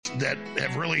that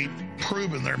have really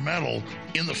proven their mettle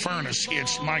in the furnace,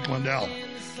 it's Mike Lindell.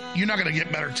 You're not going to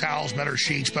get better towels, better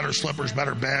sheets, better slippers,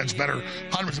 better beds, better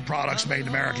hundreds of products made in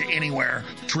America anywhere.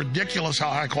 It's ridiculous how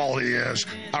high quality it is,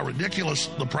 how ridiculous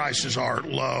the prices are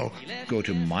low. Go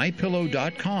to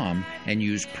MyPillow.com and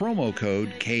use promo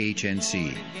code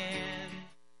KHNC.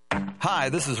 Hi,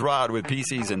 this is Rod with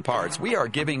PCs and Parts. We are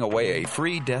giving away a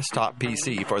free desktop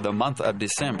PC for the month of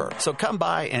December. So come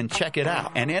by and check it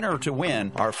out and enter to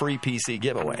win our free PC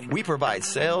giveaway. We provide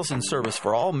sales and service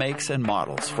for all makes and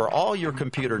models. For all your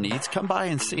computer needs, come by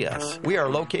and see us. We are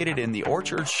located in the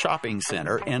Orchard Shopping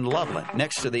Center in Loveland,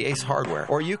 next to the Ace Hardware,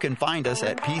 or you can find us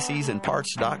at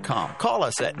PCsandParts.com. Call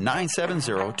us at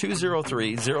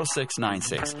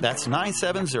 970-203-0696. That's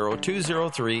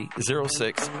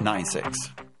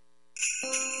 970-203-0696.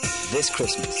 This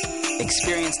Christmas,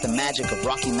 experience the magic of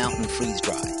Rocky Mountain Freeze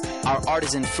Dry. Our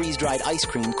artisan freeze-dried ice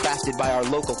cream crafted by our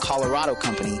local Colorado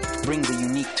company brings a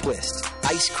unique twist.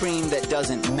 Ice cream that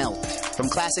doesn't melt. From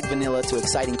classic vanilla to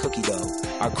exciting cookie dough,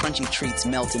 our crunchy treats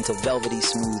melt into velvety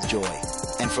smooth joy.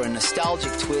 And for a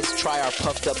nostalgic twist, try our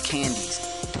puffed up candies,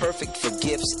 perfect for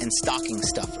gifts and stocking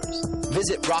stuffers.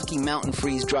 Visit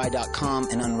RockyMountainFreezeDry.com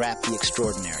and unwrap the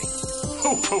extraordinary.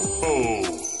 Ho, ho,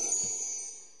 ho!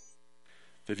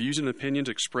 The views and opinions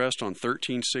expressed on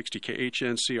 1360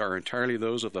 KHNC are entirely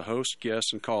those of the host,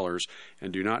 guests, and callers,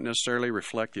 and do not necessarily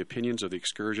reflect the opinions of the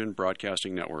Excursion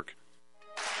Broadcasting Network.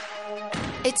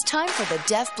 It's time for the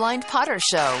Deaf Blind Potter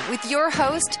Show with your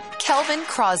host, Kelvin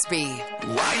Crosby.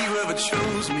 Why you ever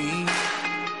chose me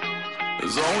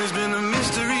has always been a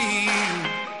mystery.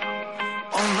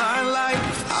 All my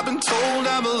life I've been told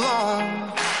I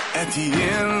belong at the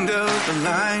end of the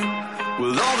line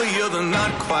with all the other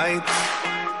not quite.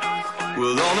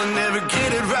 With all the never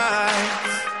get it right.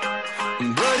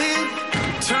 But it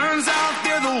turns out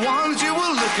they're the ones you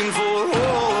were looking for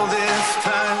all this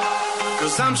time.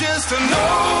 'Cause I'm just a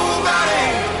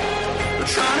nobody,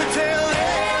 trying to tell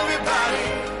everybody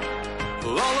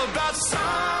all about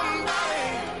somebody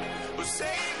who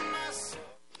saved my soul.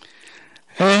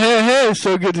 Hey,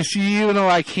 so good to see you. No,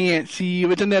 I can't see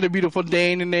you. It's another beautiful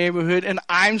day in the neighborhood, and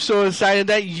I'm so excited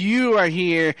that you are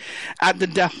here at the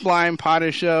Deaf Blind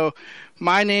Potter Show.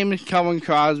 My name is Kelvin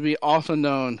Crosby, also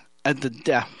known as the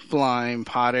Deaf Blind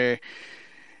Potter.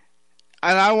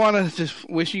 And I want to just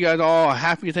wish you guys all a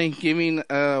happy Thanksgiving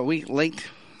a week late.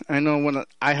 I know when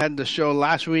I had the show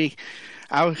last week,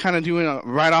 I was kind of doing it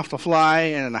right off the fly,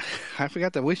 and I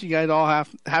forgot to wish you guys all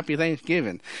happy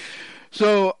Thanksgiving.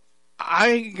 So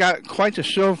I got quite a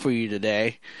show for you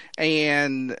today,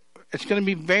 and it's going to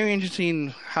be very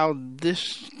interesting how this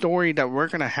story that we're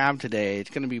going to have today, it's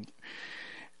going to be...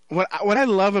 What I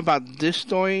love about this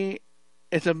story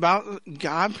is about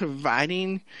God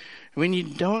providing when you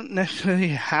don't necessarily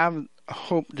have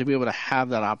hope to be able to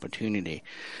have that opportunity.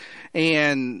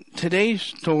 And today's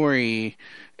story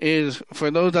is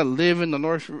for those that live in the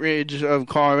North Ridge of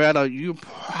Colorado. You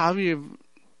probably have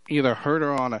either heard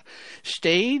her on a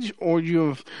stage, or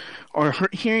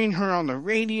hearing her on the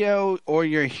radio, or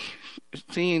you're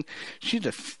seeing she's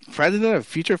the president of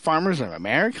Future Farmers of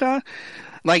America.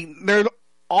 Like, there's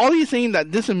all these things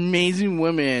that this amazing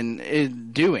woman is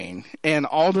doing, and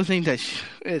all the things that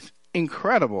is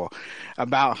incredible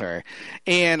about her.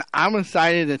 And I'm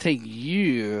excited to take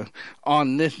you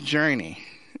on this journey.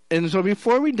 And so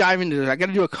before we dive into this, I got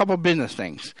to do a couple business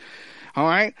things. All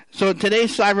right? So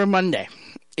today's Cyber Monday.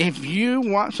 If you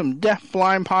want some Deaf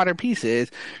Blind Potter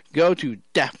pieces, go to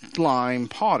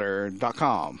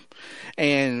deafblindpotter.com.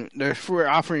 And we're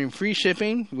offering free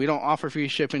shipping. We don't offer free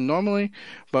shipping normally,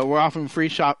 but we're offering free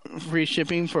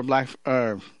shipping for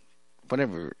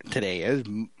whatever today is,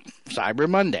 Cyber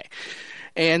Monday.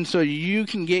 And so you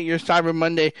can get your Cyber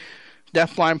Monday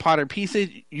Deaf Blind Potter pieces.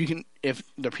 You can, if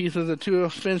the pieces are too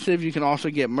expensive, you can also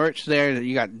get merch there.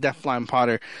 You got Deaf Blind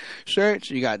Potter shirts,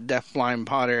 you got Deaf Blind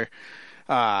Potter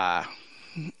hats,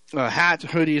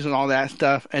 hoodies, and all that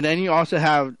stuff. And then you also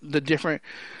have the different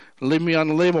Leave Me on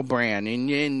the Label brand,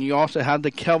 and you also have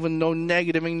the Kelvin No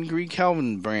Negative and Green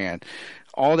Kelvin brand.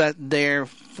 All that there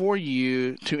for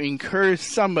you to encourage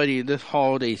somebody this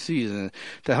holiday season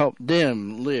to help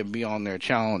them live beyond their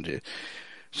challenges.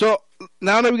 So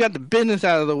now that we got the business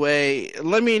out of the way,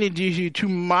 let me introduce you to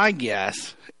my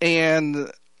guest,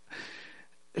 and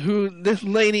who this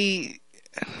lady,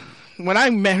 when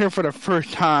I met her for the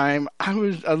first time, I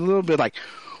was a little bit like,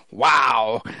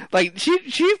 wow, like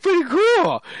she's pretty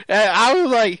cool. And I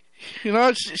was like, you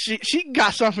know, she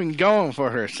got something going for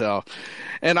herself,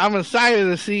 and I'm excited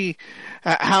to see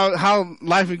how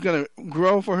life is going to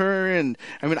grow for her. And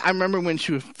I mean, I remember when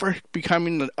she was first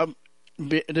becoming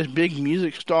this big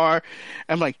music star.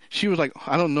 I'm like, she was like,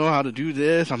 I don't know how to do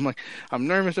this. I'm like, I'm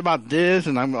nervous about this,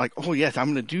 and I'm like, oh yes, I'm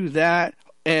gonna do that.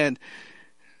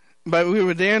 But we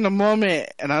were there in the moment,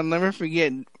 and I'll never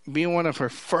forget being one of her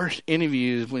first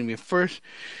interviews when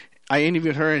I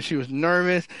interviewed her, and she was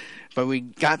nervous, but we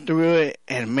got through it,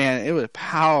 and man, it was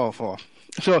powerful.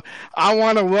 So I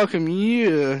want to welcome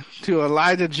you to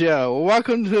Elijah Joe.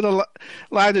 Welcome to the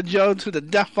Elijah Joe to the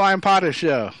Deaf Blind Potter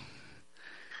Show.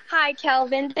 Hi,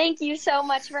 Kelvin. Thank you so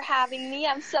much for having me.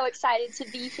 I'm so excited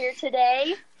to be here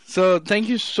today. So thank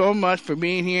you so much for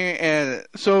being here. And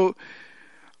so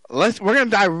we're going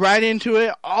to dive right into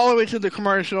it, all the way to the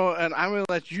commercial, and I'm going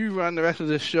to let you run the rest of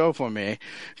this show for me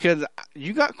because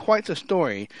you got quite the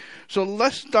story. So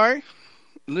let's start.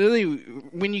 Literally,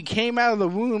 when you came out of the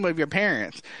womb of your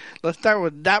parents, let's start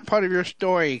with that part of your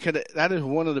story, because that is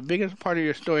one of the biggest part of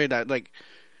your story that, like,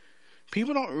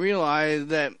 people don't realize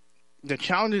that the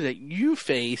challenges that you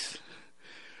face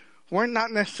were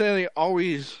not necessarily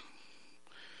always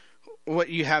what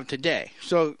you have today.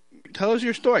 So, tell us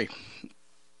your story.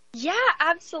 Yeah,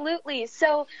 absolutely.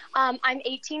 So I'm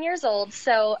 18 years old,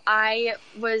 so I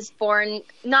was born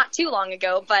not too long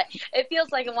ago, but it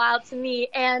feels like a while to me.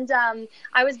 And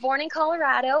I was born in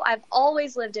Colorado. I've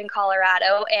always lived in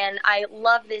Colorado, and I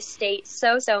love this state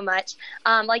so, so much.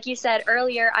 Like you said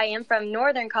earlier, I am from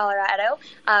northern Colorado,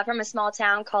 from a small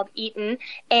town called Eaton.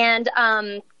 And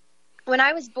when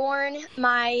I was born,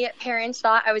 my parents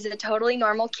thought I was a totally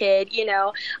normal kid,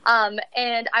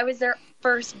 and I was their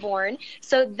firstborn.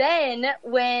 So then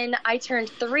when I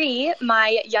turned 3,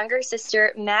 my younger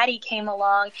sister, Maddie, came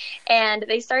along, and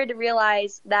they started to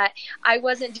realize that I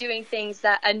wasn't doing things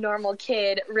that a normal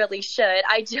kid really should.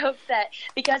 I joked that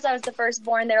because I was the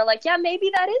firstborn, they were like, yeah,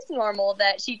 maybe that is normal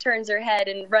that she turns her head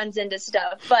and runs into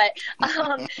stuff. But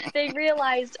they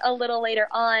realized a little later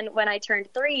on when I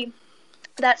turned 3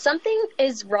 that something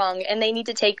is wrong, and they need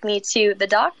to take me to the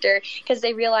doctor because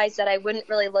they realized that I wouldn't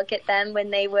really look at them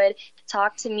when they would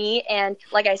talk to me, and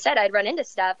like I said, I'd run into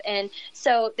stuff. And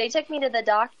so they took me to the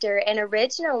doctor and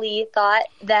originally thought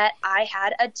that I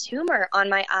had a tumor on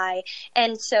my eye.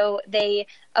 And so they,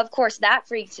 of course, that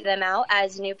freaked them out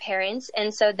as new parents.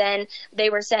 And so then they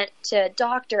were sent to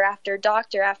doctor after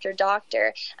doctor after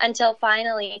doctor until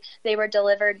finally they were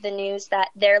delivered the news that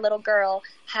their little girl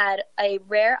had a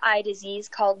rare eye disease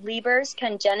called Leber's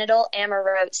congenital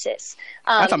amaurosis.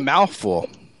 That's a mouthful.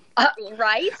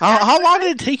 Right? How long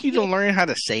did it take you to learn how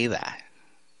to say that?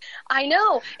 I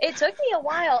know. It took me a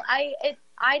while.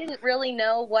 I didn't really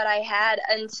know what I had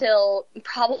until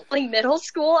probably middle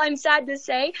school, I'm sad to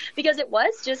say, because it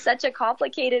was just such a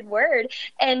complicated word.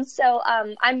 And so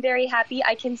I'm very happy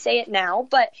I can say it now.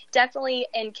 But definitely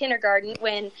in kindergarten,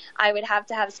 when I would have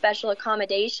to have special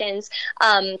accommodations,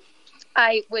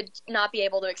 I would not be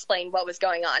able to explain what was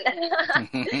going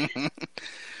on.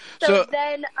 So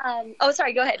then,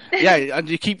 sorry, go ahead. Yeah,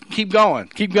 you keep going,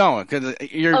 because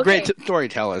you're a great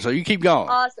storyteller, so you keep going.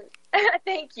 Awesome.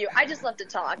 Thank you. I just love to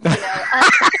talk,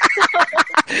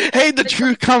 Hey, the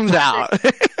truth comes out.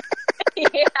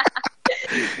 Yeah.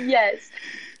 Yes.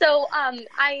 So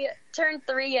I turned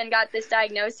 3 and got this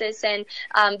diagnosis, and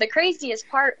the craziest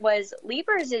part was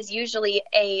Leber's is usually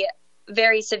a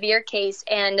very severe case,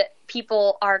 and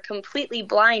people are completely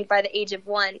blind by the age of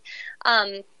 1.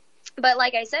 But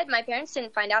like I said, my parents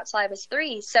didn't find out till I was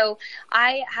 3, so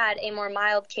I had a more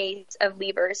mild case of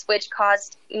Leber's, which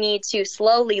caused me to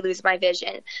slowly lose my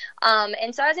vision.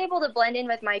 And so I was able to blend in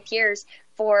with my peers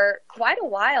for quite a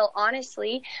while,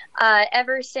 honestly.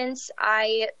 Ever since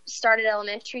I started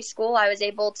elementary school, I was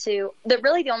able to,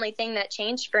 the only thing that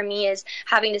changed for me is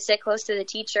having to sit close to the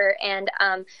teacher and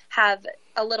have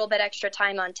a little bit extra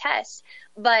time on tests.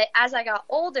 But as I got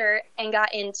older and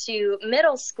got into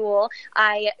middle school,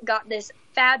 I got this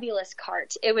fabulous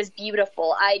cart. It was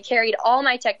beautiful. I carried all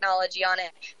my technology on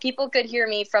it. People could hear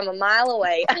me from a mile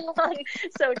away.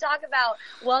 So talk about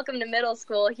welcome to middle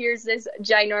school. Here's this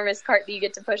ginormous cart that you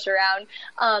get to push around.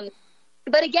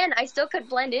 But again, I still could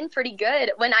blend in pretty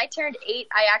good. When I turned 8,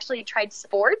 I actually tried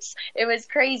sports. It was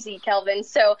crazy, Kelvin.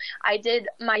 So I did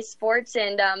my sports,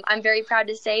 and I'm very proud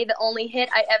to say the only hit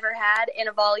I ever had in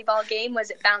a volleyball game was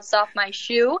it bounced off my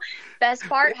shoe. Best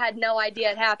part, had no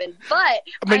idea it happened. But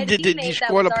I had a teammate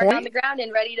that was already on the ground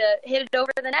and ready to hit it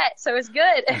over the net, so it was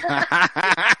good.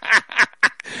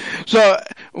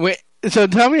 So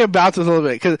tell me about this a little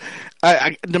bit, because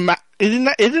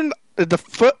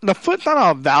the foot's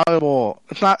not a valuable.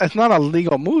 It's not a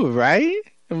legal move, right?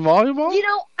 In volleyball.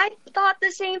 I thought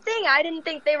the same thing. I didn't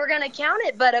think they were going to count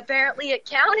it, but apparently it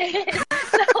counted.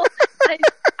 So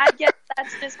I guess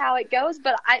that's just how it goes.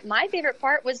 But my favorite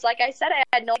part was, like I said, I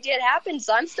had no idea it happened,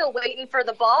 so I'm still waiting for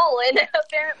the ball, and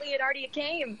apparently it already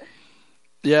came.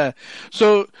 Yeah.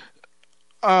 So,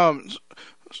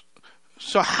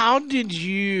 so how did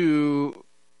you?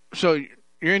 So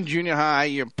you're in junior high.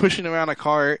 You're pushing around a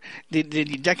cart. Did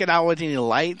you deck it out with any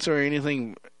lights or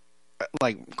anything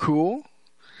like cool?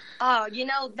 Oh,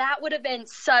 that would have been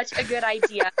such a good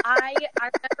idea. I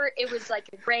remember it was like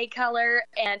a gray color,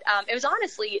 and it was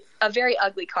honestly a very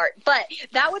ugly cart. But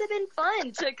that would have been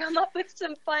fun to come up with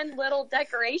some fun little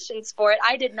decorations for it.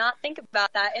 I did not think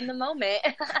about that in the moment.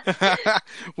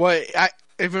 Well,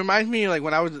 it reminds me, like,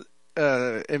 when I was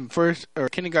in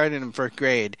kindergarten and first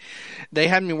grade, they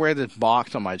had me wear this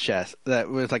box on my chest that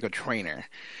was like a trainer.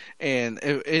 And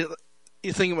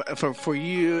you think about, for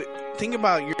you, think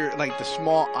about your, like, the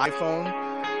small iPhone.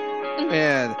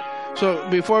 And so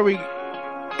before we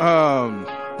I'm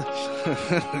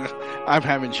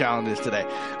having challenges today.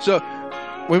 So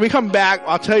when we come back,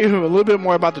 I'll tell you a little bit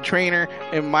more about the trainer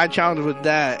and my challenge with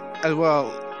that as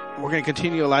well. We're going to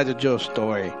continue Elijah Joe's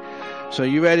story. So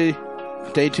you ready?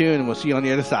 Stay tuned and we'll see you on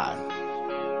the other side.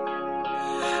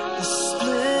 The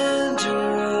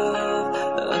splendor of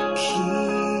a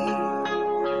king,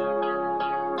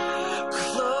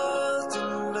 clothed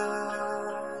in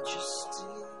majesty.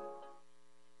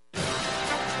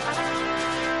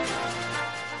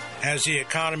 As the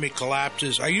economy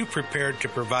collapses, are you prepared to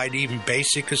provide even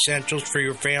basic essentials for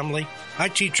your family? I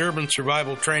teach urban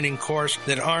survival training course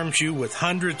that arms you with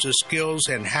hundreds of skills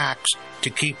and hacks to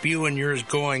keep you and yours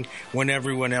going when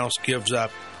everyone else gives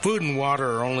up. Food and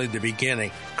water are only the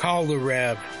beginning. Call the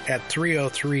Rev at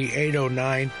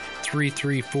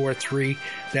 303-809-3343.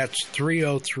 That's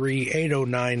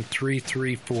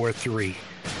 303-809-3343.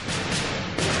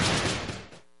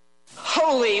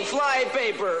 Holy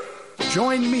flypaper!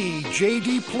 Join me,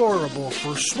 J.D. Plorable,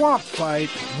 for Swamp Fight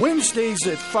Wednesdays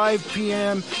at 5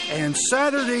 p.m. and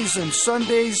Saturdays and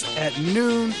Sundays at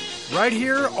noon, right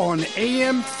here on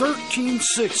AM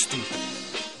 1360.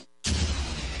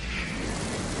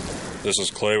 This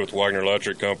is Clay with Wagner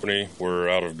Electric Company. We're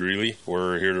out of Greeley.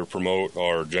 We're here to promote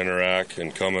our Generac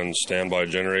and Cummins standby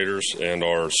generators and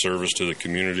our service to the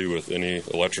community with any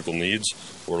electrical needs.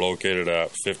 We're located at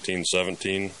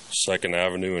 1517 2nd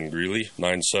Avenue in Greeley,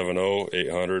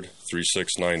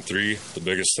 970-800-3693. The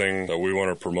biggest thing that we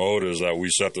want to promote is that we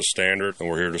set the standard, and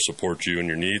we're here to support you and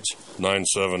your needs.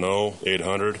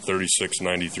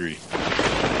 970-800-3693.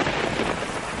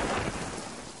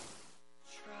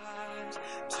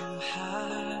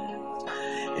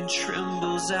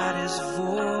 Trembles at his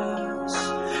voice,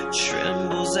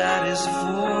 trembles at his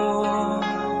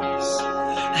voice.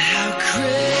 How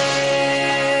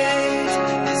great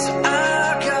is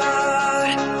our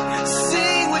God?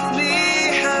 Sing with me,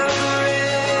 how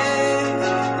great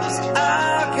is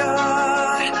our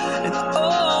God? And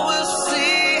oh, we'll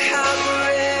see how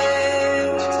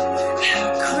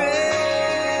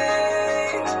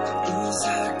great is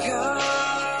our God.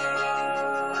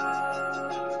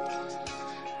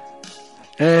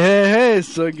 Hey,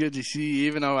 it's so good to see you,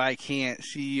 even though I can't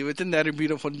see you. It's another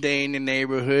beautiful day in the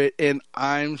neighborhood, and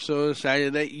I'm so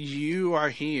excited that you are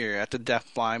here at the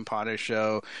Deaf Blind Potter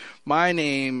Show. My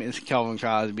name is Kelvin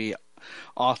Crosby,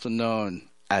 also known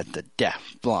as the Deaf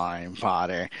Blind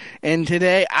Potter. And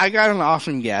today, I got an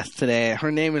awesome guest today.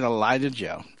 Her name is Elijah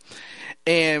Joe.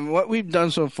 And what we've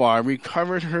done so far, we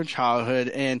covered her childhood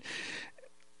and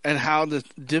how the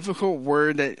difficult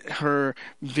word that her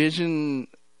vision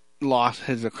loss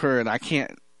has occurred.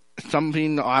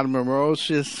 Something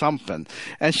automerosis, something.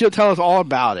 And she'll tell us all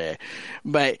about it.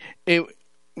 But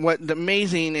what's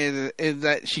amazing is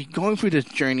that she's going through this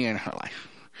journey in her life.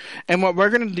 And what we're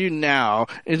going to do now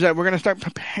is that we're going to start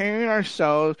preparing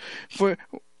ourselves for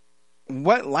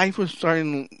what life was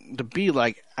starting to be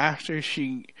like after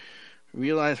she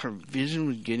realized her vision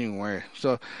was getting worse.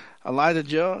 So, Elijah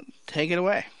Joe, take it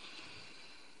away.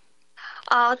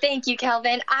 Oh, thank you,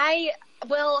 Kelvin.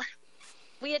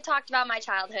 We had talked about my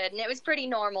childhood, and it was pretty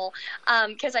normal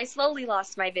because I slowly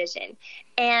lost my vision.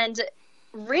 And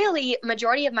really,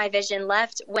 majority of my vision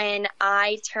left when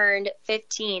I turned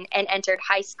 15 and entered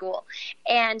high school.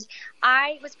 And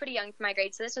I was pretty young for my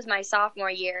grade, so this was my sophomore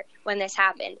year when this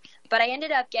happened. But I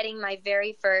ended up getting my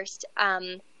very first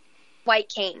white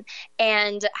cane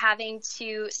and having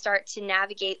to start to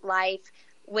navigate life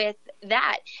with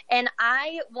that. And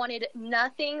I wanted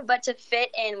nothing but to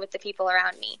fit in with the people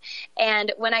around me.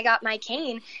 And when I got my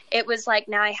cane, it was like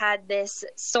now I had this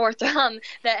sore thumb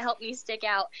that helped me stick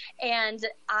out. And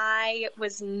I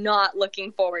was not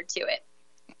looking forward to it.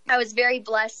 I was very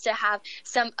blessed to have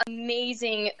some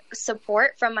amazing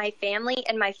support from my family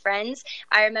and my friends.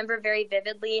 I remember very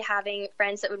vividly having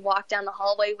friends that would walk down the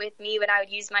hallway with me when I would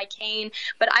use my cane.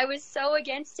 But I was so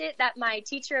against it that my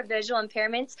teacher of visual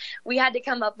impairments, we had to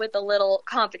come up with a little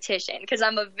competition because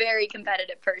I'm a very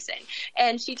competitive person.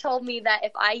 And she told me that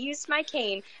if I used my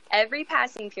cane every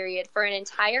passing period for an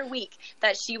entire week,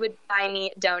 that she would buy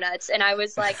me donuts. And I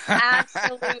was like,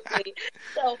 absolutely.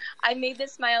 So I made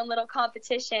this my own little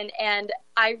competition. And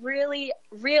I really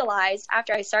realized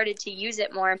after I started to use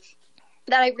it more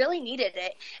that I really needed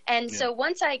it. And so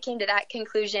once I came to that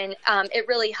conclusion, it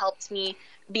really helped me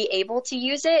be able to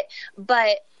use it.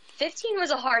 But 15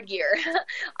 was a hard year.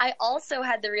 I also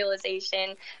had the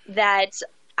realization that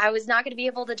I was not going to be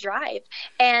able to drive.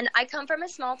 And I come from a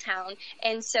small town.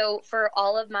 And so for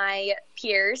all of my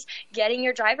peers, getting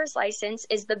your driver's license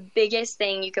is the biggest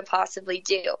thing you could possibly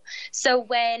do. So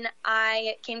when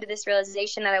I came to this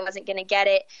realization that I wasn't going to get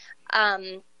it,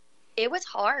 it was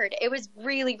hard. It was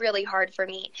really, really hard for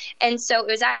me. And so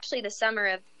it was actually the summer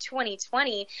of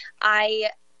 2020, I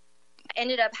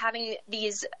ended up having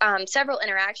these several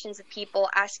interactions with people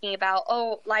asking about,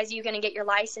 oh, Liza, you going to get your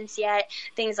license yet?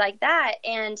 Things like that.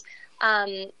 And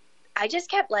I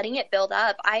just kept letting it build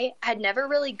up. I had never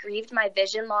really grieved my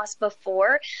vision loss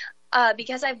before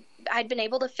because I'd been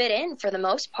able to fit in for the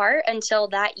most part until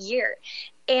that year.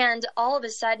 And all of a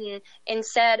sudden,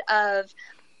 instead of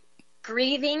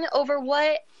grieving over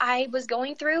what I was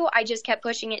going through, I just kept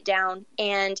pushing it down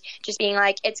and just being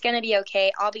like, it's going to be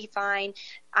okay. I'll be fine.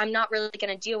 I'm not really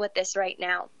going to deal with this right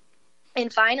now.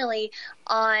 And finally,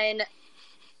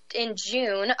 in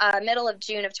June, middle of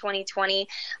June of 2020,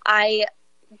 I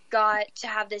got to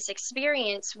have this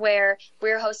experience where we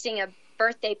were hosting a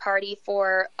birthday party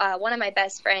for one of my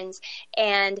best friends,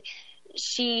 and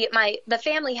the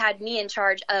family had me in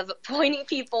charge of pointing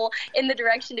people in the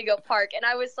direction to go park. And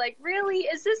I was like, really?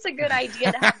 Is this a good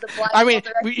idea to have the black? I mean,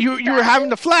 you were having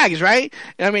the flags, right?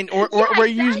 I mean, we're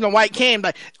using the white cane,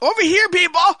 but over here,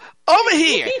 people, over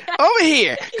here, over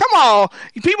here. Come on,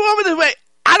 people over this way.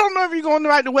 I don't know if you're going the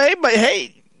right way, but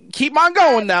hey, keep on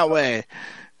going that way.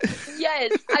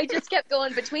 Yes, I just kept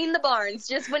going between the barns.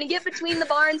 Just when you get between the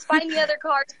barns, find the other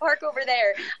cars, park over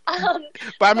there. But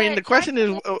I mean, the question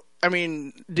is, I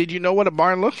mean, did you know what a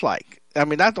barn looks like? I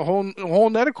mean, that's a whole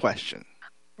nother question.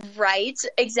 Right,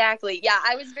 exactly. Yeah,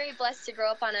 I was very blessed to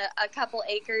grow up on a couple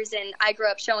acres, and I grew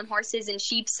up showing horses and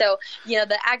sheep. So,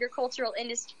 the agricultural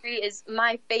industry is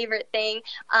my favorite thing.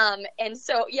 And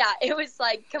so, yeah, it was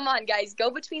like, come on, guys,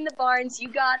 go between the barns. You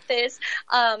got this.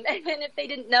 And then if they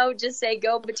didn't know, just say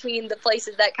go between the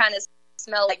places that kind of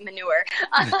smell like manure.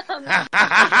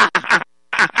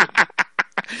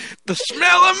 The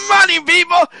smell of money,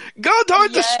 people. Go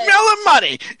towards the smell of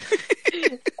money.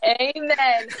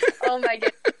 Amen. Oh, my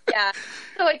goodness. Yeah.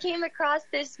 So I came across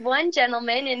this one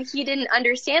gentleman, and he didn't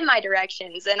understand my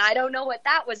directions, and I don't know what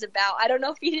that was about. I don't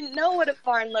know if he didn't know what a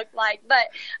barn looked like, but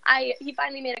he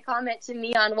finally made a comment to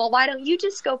me on, well, why don't you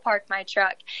just go park my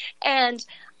truck? And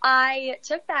I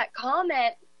took that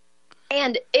comment,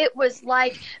 and it was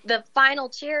like the final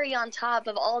cherry on top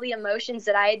of all the emotions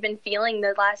that I had been feeling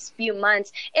the last few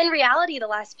months. In reality, the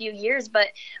last few years, but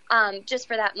just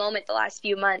for that moment, the last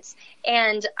few months.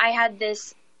 And I had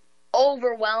this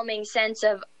overwhelming sense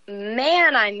of,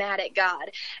 man, I'm mad at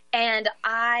God. And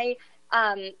I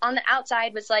on the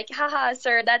outside was like, haha,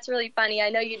 sir, that's really funny. I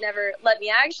know you'd never let me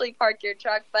actually park your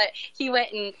truck, but he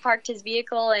went and parked his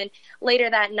vehicle. And later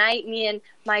that night, me and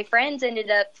my friends ended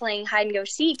up playing hide and go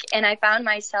seek. And I found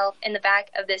myself in the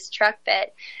back of this truck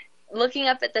bed, looking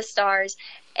up at the stars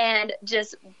and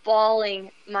just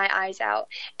bawling my eyes out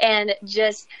and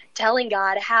just telling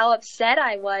God how upset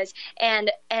I was.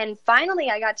 And finally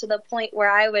I got to the point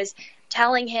where I was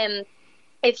telling him,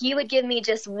 if he would give me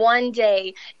just one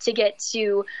day to get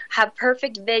to have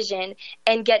perfect vision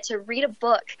and get to read a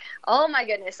book, oh my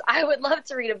goodness, I would love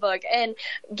to read a book, and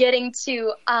getting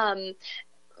to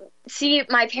see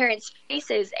my parents'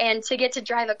 faces and to get to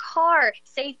drive a car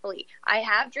safely. I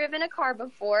have driven a car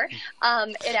before.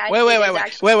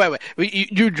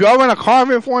 Wait. You drove in a car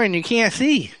before and you can't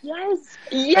see? Yes.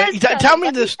 Tell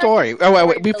me the story.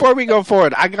 Wait. Before we go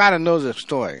forward, I got to know the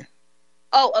story.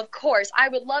 Oh, of course. I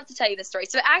would love to tell you the story.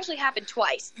 So it actually happened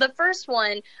twice. The first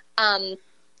one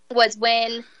was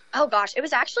when, oh gosh, it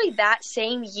was actually that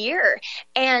same year.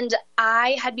 And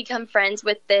I had become friends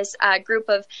with this group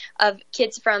of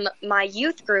kids from my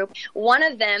youth group. One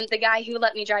of them, the guy who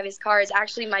let me drive his car, is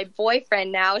actually my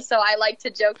boyfriend now. So I like to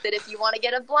joke that if you want to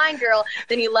get a blind girl,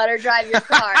 then you let her drive your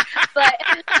car. But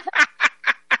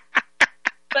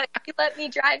but he let me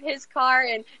drive his car,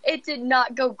 and it did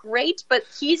not go great, but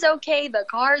he's okay. The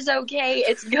car's okay.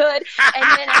 It's good.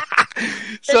 And then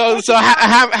so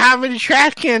how many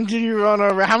trash cans did you run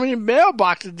over? How many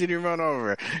mailboxes did you run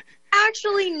over?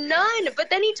 Actually, none. But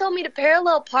then he told me to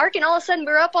parallel park, and all of a sudden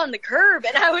we're up on the curb,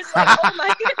 and I was like, oh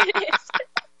my goodness.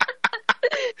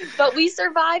 But we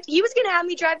survived. He was going to have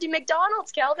me drive to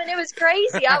McDonald's, Kelvin. It was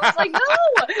crazy. I was like, no.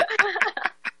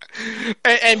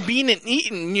 And being in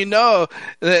Eaton, you know,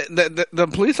 the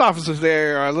police officers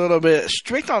there are a little bit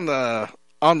strict on the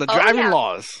driving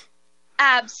laws.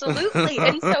 Absolutely.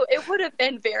 And so it would have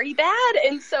been very bad.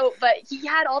 And so, but he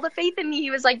had all the faith in me.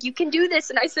 He was like, you can do this.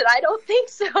 And I said, I don't think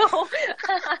so.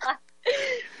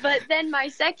 But then my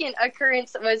second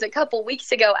occurrence was a couple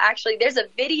weeks ago. Actually, there's a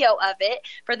video of it.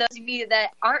 For those of you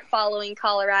that aren't following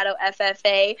Colorado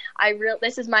FFA,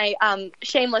 this is my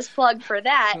shameless plug for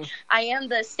that. I am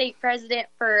the state president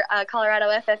for Colorado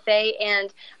FFA,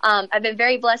 and I've been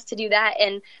very blessed to do that.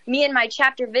 And me and my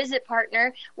chapter visit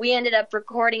partner, we ended up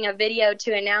recording a video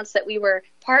to announce that we were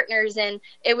partners, and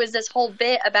it was this whole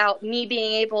bit about me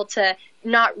being able to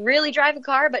not really drive a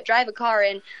car, but drive a car.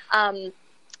 And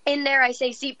in there, I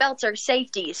say seatbelts are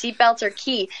safety. Seatbelts are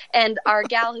key. And our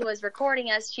gal who was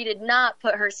recording us, she did not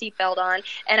put her seatbelt on.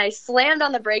 And I slammed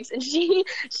on the brakes, and she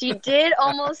did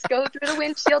almost go through the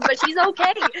windshield, but she's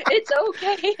okay. It's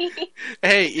okay.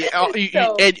 Hey,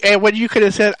 and what you could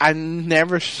have said, I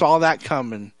never saw that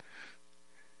coming.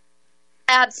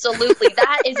 Absolutely.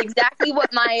 That is exactly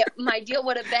what my deal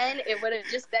would have been. It would have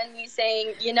just been me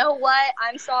saying, you know what,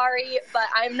 I'm sorry, but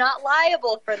I'm not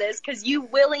liable for this because you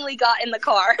willingly got in the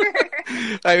car.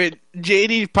 I mean,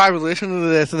 JD's probably listening to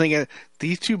this and thinking,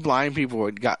 these two blind people,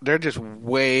 they're just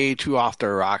way too off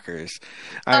their rockers.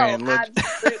 I mean,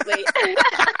 absolutely.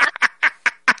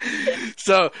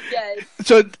 So, yes.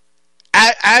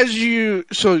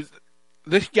 So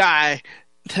this guy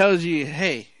tells you,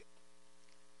 hey,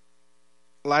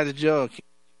 Elijah Joe,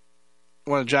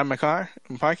 want to drive my car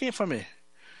and park it for me?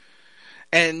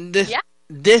 And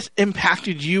this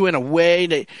impacted you in a way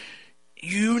that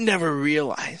you never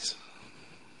realized.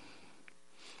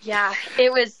 Yeah,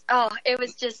 it was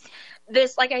just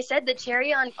this, like I said, the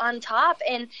cherry on top,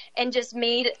 and just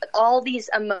made all these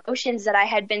emotions that I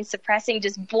had been suppressing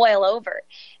just boil over.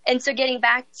 And so getting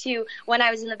back to when I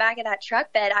was in the back of that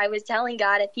truck bed, I was telling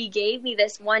God, if he gave me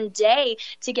this one day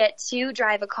to get to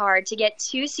drive a car, to get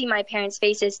to see my parents'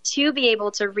 faces, to be able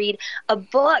to read a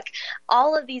book,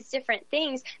 all of these different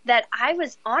things, that I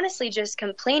was honestly just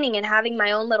complaining and having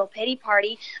my own little pity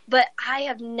party. But I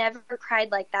have never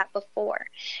cried like that before.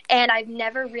 And I've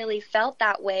never really felt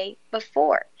that way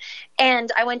before.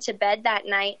 And I went to bed that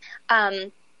night,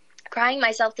 crying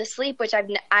myself to sleep, which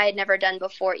I had never done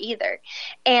before either.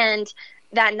 And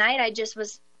that night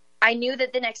I knew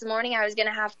that the next morning I was going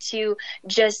to have to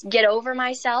just get over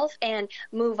myself and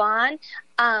move on.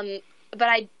 But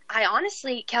I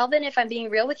honestly, Kelvin, if I'm being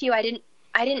real with you, I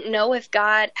didn't know if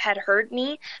God had heard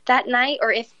me that night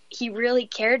or if he really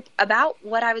cared about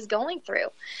what I was going through.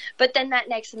 But then that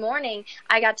next morning,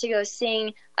 I got to go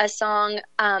sing a song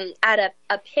at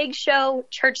a pig show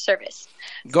church service.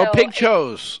 Go pig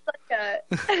shows.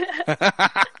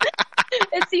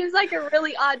 It seems like a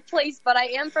really odd place, but I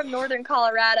am from northern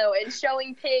Colorado, and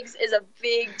showing pigs is a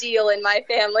big deal in my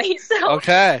family. So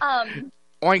okay.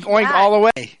 Oink, oink all the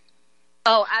way.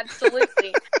 Oh,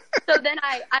 absolutely. So then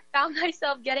I found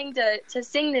myself getting to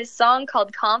sing this song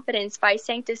called Confidence by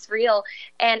Sanctus Real.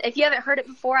 And if you haven't heard it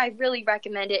before, I really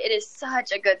recommend it. It is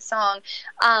such a good song.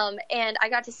 And I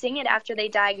got to sing it after they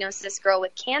diagnosed this girl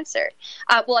with cancer.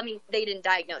 Well, I mean, they didn't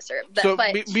diagnose her.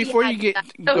 But before you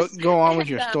go on with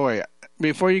your story,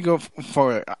 before you go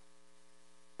forward,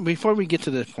 before we get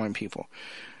to this point, people,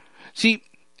 see,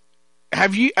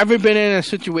 have you ever been in a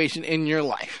situation in your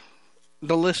life,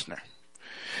 the listener?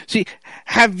 See,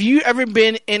 have you ever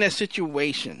been in a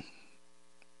situation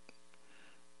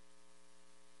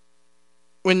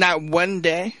when that one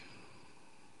day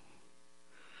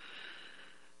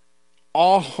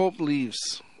all hope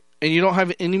leaves and you don't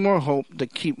have any more hope to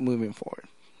keep moving forward?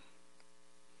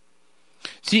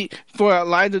 See, for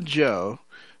Elijah Joe,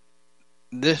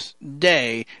 this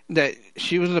day that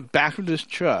she was in the back of this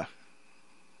truck,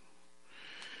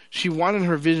 she wanted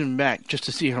her vision back just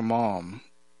to see her mom,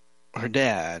 her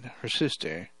dad, her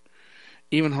sister,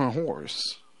 even her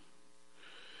horse.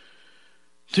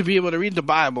 To be able to read the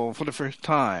Bible for the first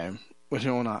time with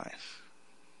her own eyes.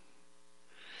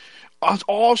 That's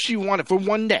all she wanted for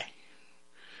one day.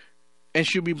 And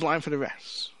she'll be blind for the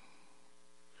rest.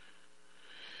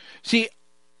 See,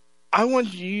 I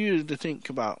want you to think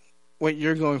about what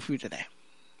you're going through today.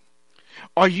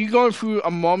 Are you going through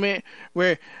a moment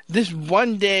where this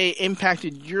one day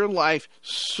impacted your life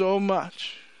so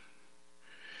much?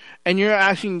 And you're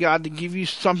asking God to give you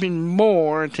something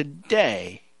more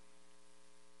today?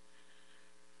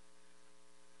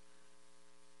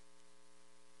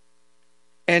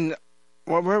 And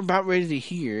what we're about ready to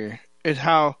hear is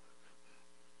how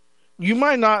you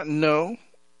might not know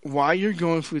why you're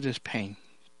going through this pain.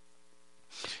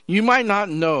 You might not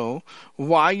know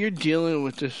why you're dealing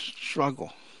with this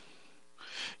struggle.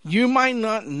 You might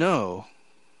not know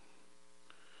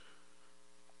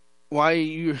why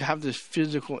you have this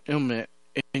physical ailment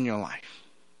in your life.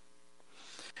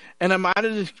 And it might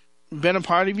have just been a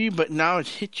part of you, but now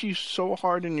it's hit you so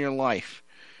hard in your life.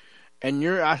 And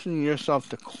you're asking yourself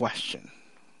the question,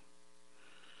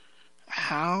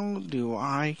 how do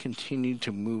I continue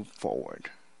to move forward?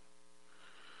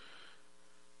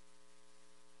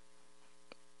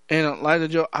 And Liza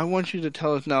Joe, I want you to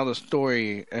tell us now the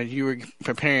story as you were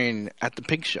preparing at the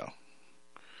pig show.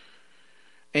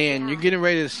 And you're getting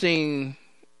ready to sing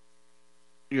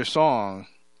your song,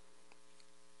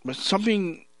 but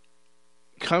something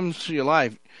comes to your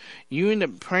life. You end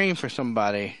up praying for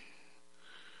somebody,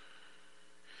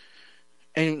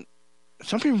 and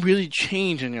something really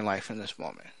changed in your life in this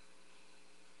moment.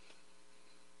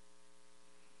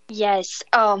 Yes.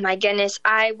 Oh my goodness.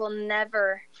 I will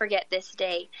never forget this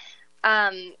day.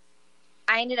 I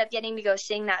ended up getting to go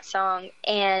sing that song.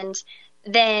 And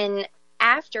then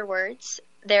afterwards,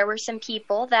 there were some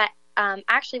people that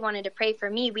actually wanted to pray for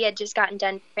me. We had just gotten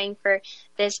done praying for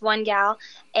this one gal.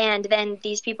 And then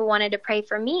these people wanted to pray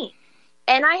for me.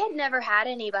 And I had never had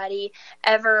anybody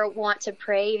ever want to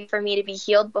pray for me to be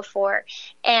healed before.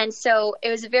 And so it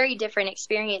was a very different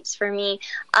experience for me.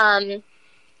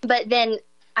 But then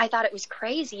I thought it was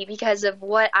crazy because of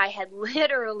what I had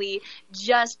literally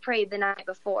just prayed the night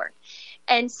before.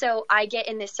 And so I get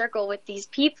in this circle with these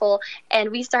people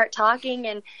and we start talking,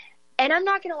 and I'm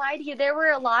not going to lie to you, there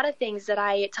were a lot of things that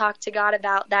I talked to God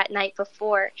about that night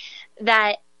before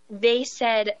that they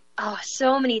said,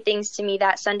 so many things to me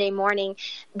that Sunday morning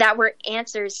that were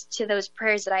answers to those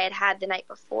prayers that I had had the night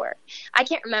before. I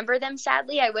can't remember them,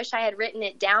 sadly. I wish I had written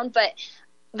it down, but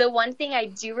the one thing I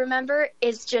do remember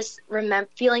is just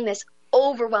feeling this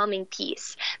overwhelming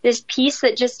peace, this peace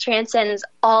that just transcends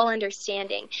all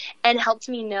understanding, and helped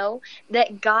me know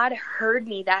that God heard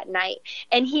me that night,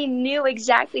 and he knew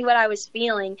exactly what I was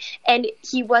feeling, and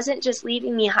he wasn't just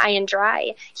leaving me high and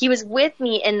dry. He was with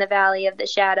me in the valley of the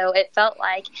shadow, it felt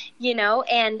like,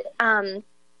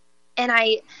 and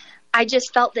I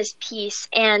just felt this peace.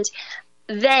 And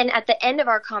then at the end of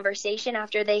our conversation,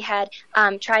 after they had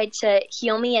tried to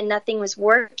heal me and nothing was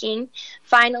working,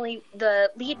 finally the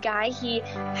lead guy, he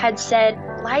had said,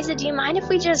 Liza, do you mind if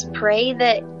we just pray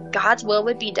that God's will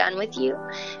would be done with you?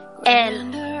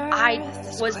 And I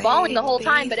was bawling the whole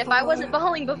time, but if I wasn't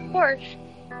bawling before,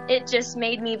 it just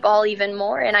made me bawl even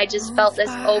more. And I just felt this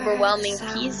overwhelming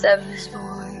peace of,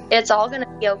 it's all going to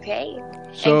be okay.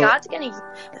 So, and God's going to...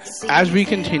 As we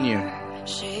continue,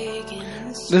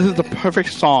 this is the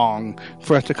perfect song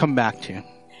for us to come back to,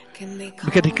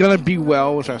 because it's going to be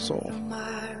well with our soul.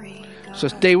 So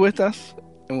stay with us,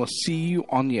 and we'll see you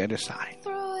on the other side.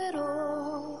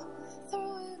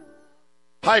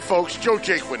 Hi folks, Joe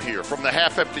Jaquin here from the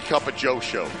Half Empty Cup of Joe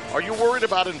show. Are you worried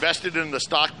about investing in the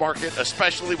stock market,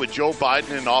 especially with Joe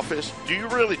Biden in office? Do you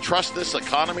really trust this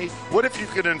economy? What if you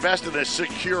could invest in a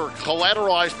secure,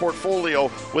 collateralized portfolio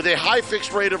with a high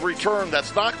fixed rate of return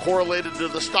that's not correlated to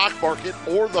the stock market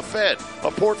or the Fed?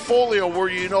 A portfolio where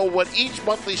you know what each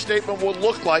monthly statement will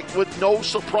look like with no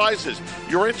surprises.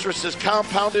 Your interest is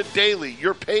compounded daily,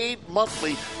 you're paid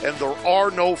monthly, and there are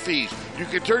no fees. You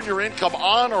can turn your income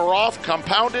on or off,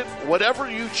 compound it,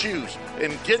 whatever you choose.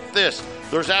 And get this,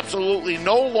 there's absolutely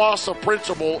no loss of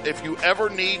principal if you ever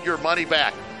need your money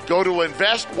back. Go to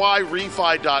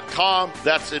investyrefi.com.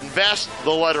 That's invest,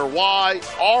 the letter Y,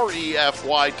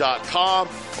 REFY.com,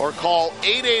 or call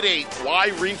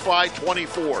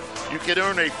 888-YREFI24. You can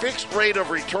earn a fixed rate of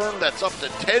return that's up to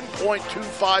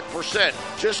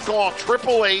 10.25%. Just call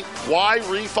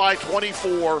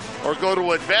 888-YREFI24 or go to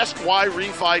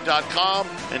investyrefi.com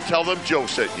and tell them Joe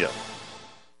sent you.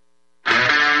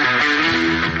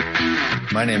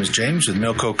 My name is James with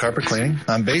Milco Carpet Cleaning.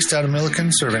 I'm based out of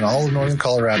Milliken, serving all of northern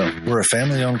Colorado. We're a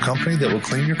family-owned company that will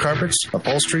clean your carpets,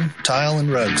 upholstery, tile,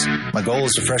 and rugs. My goal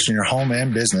is to freshen your home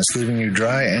and business, leaving you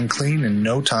dry and clean in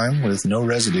no time with no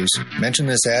residues. Mention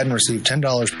this ad and receive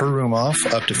 $10 per room off,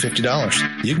 up to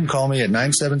 $50. You can call me at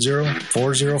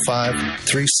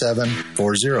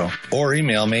 970-405-3740 or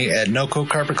email me at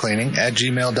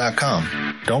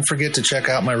nococarpetcleaning@gmail.com. Don't forget to check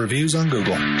out my reviews on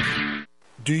Google.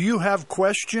 Do you have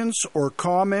questions or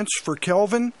comments for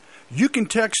Kelvin? You can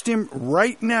text him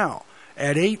right now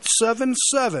at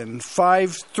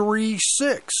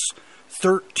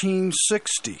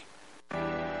 877-536-1360.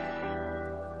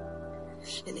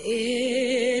 And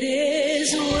it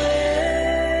is well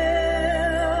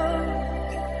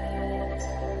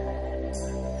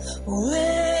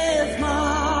with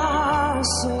my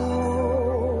soul.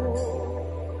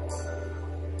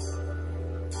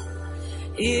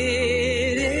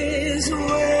 It is well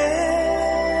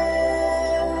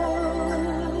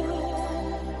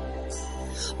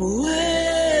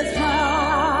with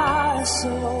my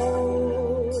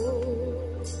soul.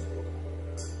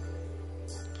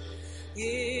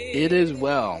 It is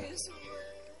well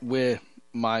with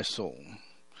my soul.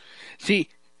 See,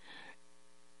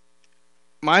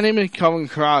 my name is Kelvin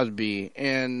Crosby,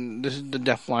 and this is the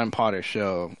Deafblind Potter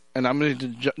Show. And I'm going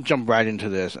to jump right into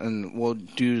this, and we'll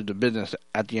do the business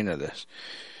at the end of this.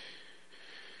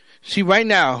 See, right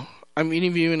now, I'm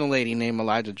interviewing a lady named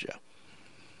Elijah Joe.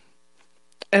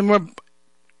 And we're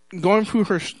going through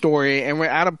her story, and we're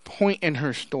at a point in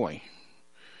her story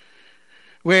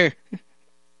where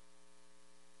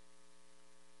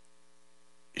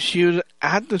she was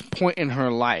at this point in her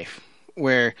life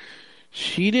where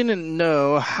she didn't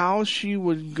know how she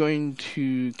was going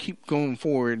to keep going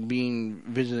forward being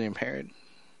visually impaired.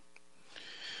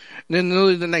 Then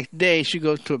literally the next day, she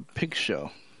goes to a pig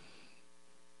show.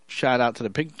 Shout out to the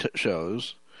pig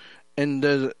shows. And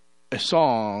does a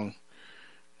song.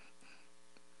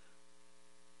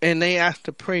 And they asked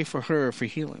to pray for her for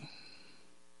healing.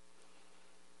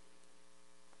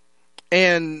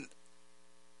 And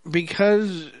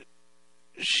because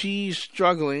she's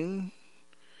struggling,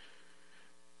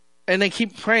 and they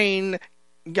keep praying,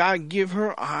 God, give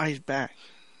her eyes back.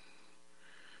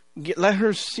 Let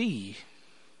her see.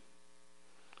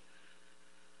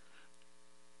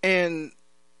 And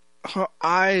her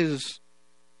eyes,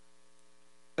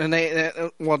 and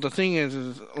the thing is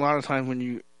a lot of times when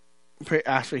you pray,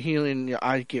 ask for healing, your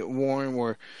eyes get warm,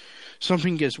 or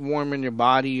something gets warm in your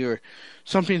body, or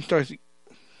something starts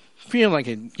feeling like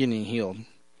it's getting healed.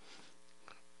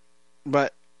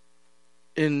 But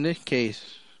in this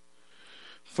case,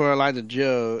 for Elijah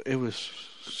Joe, it was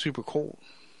super cold.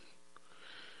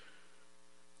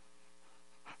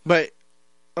 But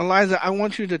Eliza, I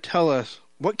want you to tell us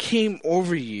what came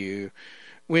over you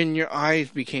when your eyes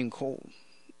became cold,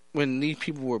 when these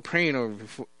people were praying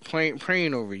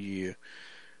over you,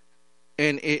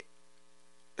 and it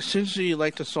essentially,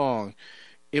 like the song,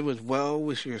 it was well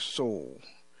with your soul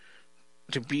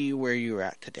to be where you're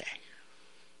at today.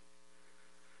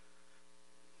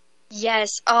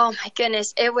 Yes. Oh my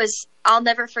goodness. It was, I'll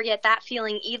never forget that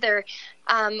feeling either.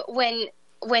 When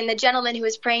the gentleman who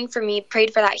was praying for me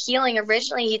prayed for that healing,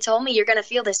 originally he told me, you're going to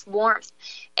feel this warmth.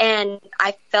 And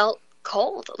I felt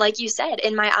cold, like you said,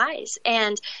 in my eyes.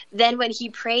 And then when he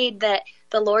prayed that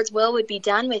the Lord's will would be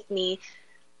done with me,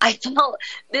 I felt,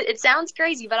 it sounds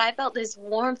crazy, but I felt this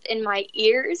warmth in my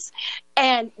ears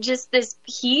and just this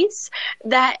peace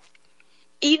that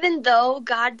even though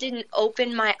God didn't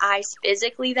open my eyes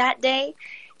physically that day,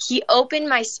 he opened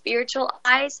my spiritual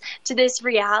eyes to this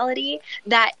reality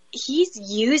that he's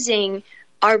using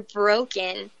our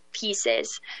broken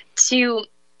pieces to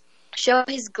show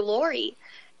his glory.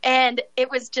 And it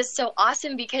was just so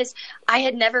awesome because I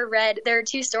had never read, there are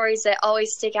two stories that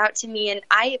always stick out to me, and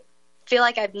I feel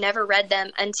like I've never read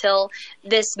them until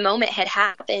this moment had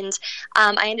happened.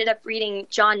 I ended up reading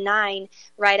John 9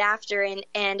 right after,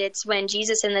 and it's when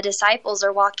Jesus and the disciples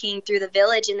are walking through the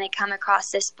village and they come across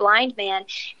this blind man,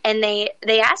 and they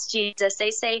ask Jesus,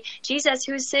 they say, Jesus,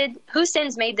 whose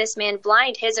sins made this man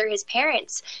blind, his or his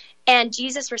parents? And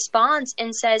Jesus responds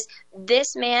and says,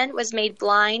 this man was made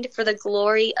blind for the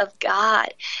glory of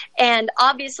God. And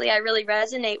obviously I really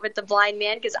resonate with the blind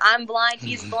man because I'm blind,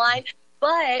 he's blind,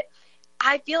 but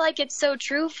I feel like it's so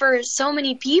true for so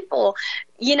many people.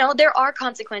 You know, there are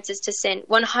consequences to sin,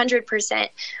 100%.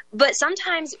 But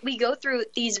sometimes we go through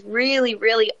these really,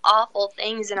 really awful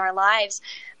things in our lives,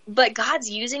 but God's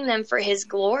using them for his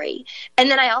glory. And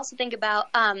then I also think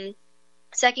about 2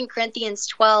 Corinthians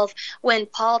 12, when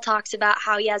Paul talks about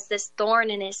how he has this thorn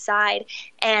in his side,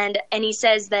 and he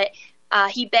says that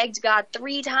he begged God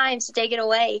 3 times to take it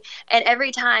away. And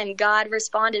every time God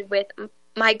responded with,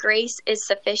 my grace is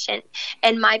sufficient,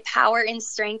 and my power and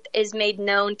strength is made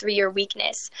known through your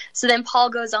weakness. So then Paul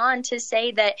goes on to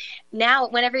say that now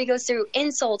whenever he goes through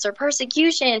insults or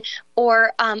persecution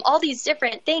or all these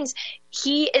different things,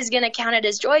 he is going to count it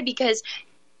as joy because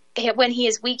when he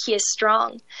is weak, he is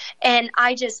strong. And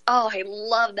I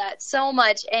love that so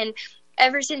much. And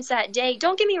ever since that day,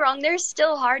 don't get me wrong, there's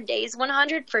still hard days,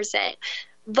 100%.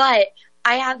 But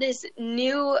I have this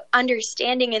new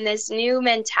understanding and this new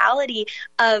mentality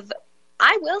of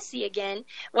I will see again,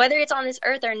 whether it's on this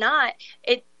earth or not.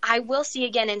 I will see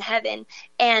again in heaven.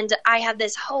 And I have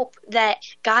this hope that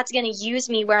God's going to use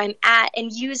me where I'm at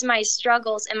and use my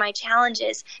struggles and my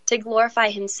challenges to glorify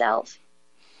himself.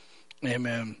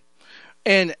 Amen.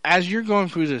 And as you're going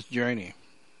through this journey,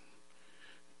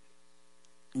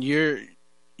 you're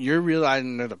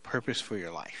realizing there's a purpose for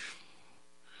your life.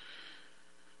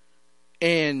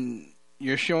 And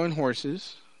you're showing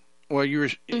horses. Well, you're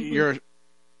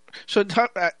so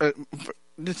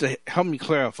just to help me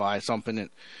clarify something.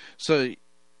 So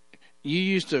you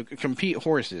used to compete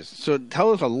horses. So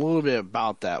tell us a little bit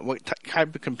about that. What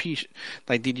type of competition?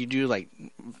 Like, did you do like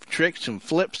tricks and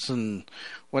flips and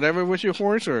whatever with your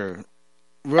horse, or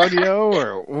rodeo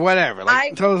or whatever?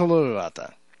 Like, tell us a little bit about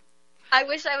that. I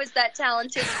wish I was that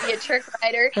talented to be a trick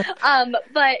rider.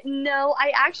 But no,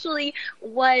 I actually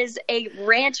was a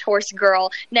ranch horse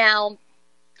girl. Now,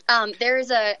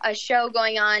 there's a show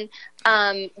going on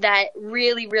that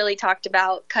really, really talked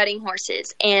about cutting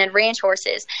horses and ranch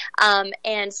horses.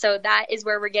 And so that is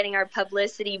where we're getting our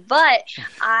publicity. But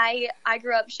I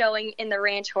grew up showing in the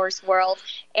ranch horse world.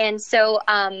 And so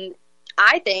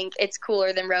I think it's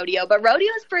cooler than rodeo, but rodeo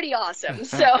is pretty awesome.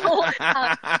 So shout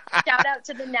out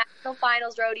to the National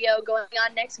Finals Rodeo going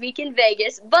on next week in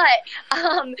Vegas. But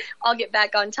I'll get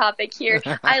back on topic here.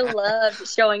 I love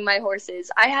showing my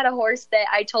horses. I had a horse that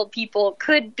I told people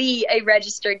could be a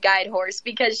registered guide horse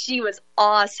because she was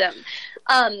awesome.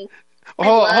 Hold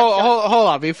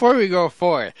on. Before we go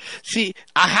forward, see,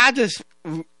 I had this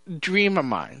dream of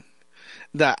mine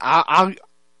that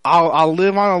I'll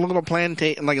live on a little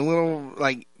plantation, like a little,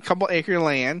 like couple acre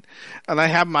land, and I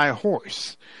have my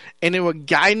horse, and it would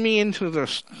guide me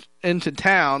into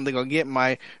town to go get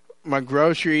my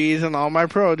groceries and all my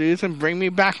produce and bring me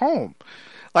back home.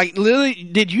 Like, literally,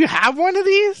 did you have one of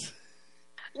these?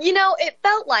 You know, it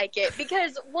felt like it,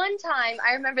 because one time,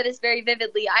 I remember this very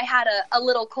vividly, I had a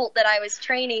little colt that I was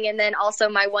training, and then also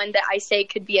my one that I say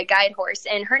could be a guide horse,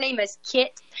 and her name is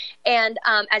Kit, and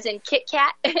as in Kit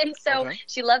Kat, and so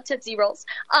she loved Tootsie Rolls.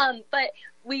 But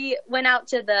we went out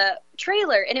to the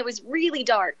trailer, and it was really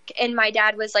dark, and my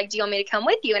dad was like, do you want me to come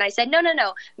with you? And I said, no,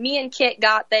 me and Kit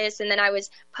got this, and then I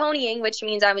was ponying, which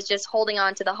means I was just holding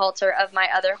on to the halter of my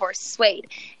other horse, Suede.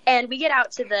 And we get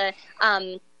out to the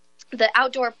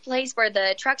outdoor place where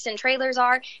the trucks and trailers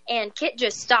are, and Kit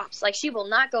just stops. Like, she will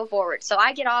not go forward. So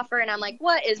I get off her, and I'm like,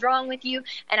 what is wrong with you?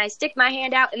 And I stick my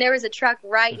hand out, and there was a truck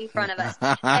right in front of us.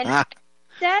 And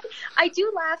I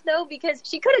do laugh, though, because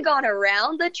she could have gone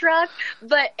around the truck,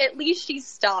 but at least she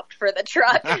stopped for the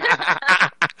truck.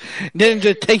 Didn't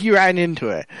just take you right into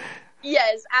it.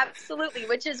 Yes, absolutely,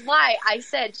 which is why I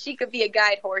said she could be a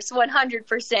guide horse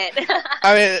 100%.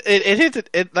 I mean,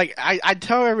 it like I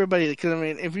tell everybody, because I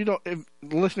mean, if you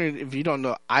don't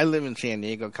know, I live in San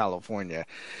Diego, California.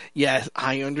 Yes,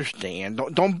 I understand.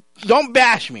 Don't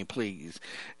bash me, please.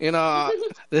 You know,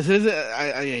 this isn't.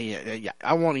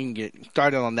 I won't even get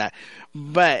started on that.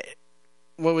 But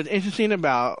what was interesting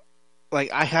about,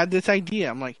 like, I had this idea.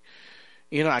 I'm like,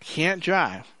 you know, I can't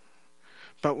drive,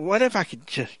 but what if I could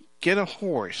just get a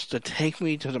horse to take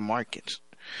me to the markets,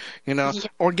 you know,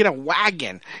 or get a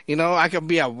wagon. You know, I could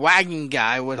be a wagon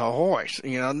guy with a horse.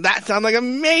 You know, that sounds like an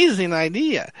amazing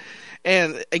idea.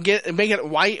 And make a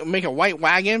white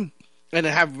wagon, and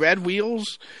then have red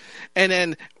wheels, and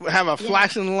then have a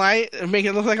flashing light and make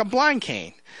it look like a blind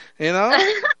cane. You know,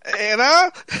 you know.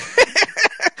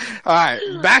 All right,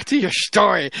 back to your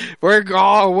story. We're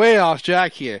all way off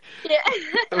track here.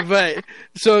 Yeah. But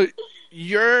so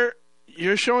you're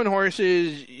showing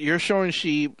horses, you're showing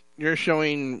sheep, you're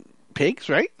showing pigs,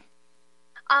 right?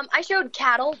 I showed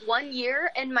cattle 1 year,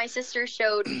 and my sister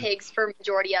showed pigs for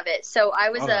majority of it. So I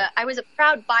was a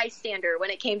proud bystander when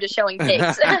it came to showing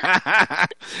pigs.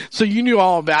 So you knew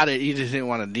all about it, you just didn't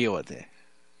want to deal with it.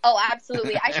 Oh,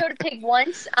 absolutely. I showed a pig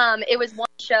once. It was one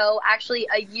show, actually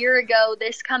a year ago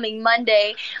this coming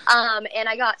Monday, and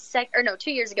I got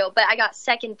 2 years ago, but I got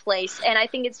second place, and I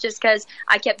think it's just because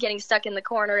I kept getting stuck in the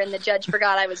corner, and the judge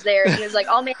forgot I was there, and he was like,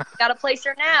 oh, man, I got to place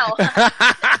her now.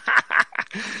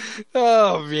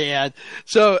 Oh, man.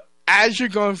 So as you're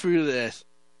going through this,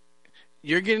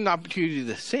 you're getting an opportunity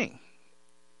to sing.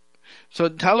 So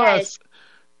tell us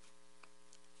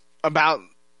about,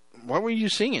 what were you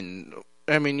singing?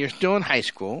 I mean, you're still in high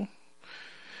school,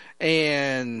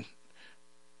 and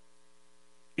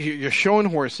you're showing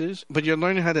horses, but you're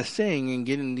learning how to sing and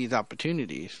getting these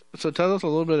opportunities. So tell us a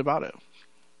little bit about it.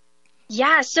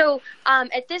 Yeah, so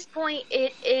at this point,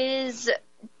 it is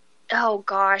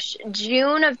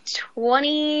June of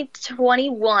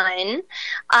 2021.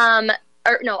 I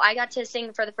got to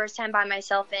sing for the first time by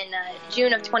myself in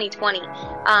June of 2020.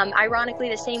 Ironically,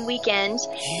 the same weekend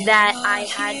that I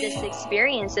had this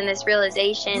experience and this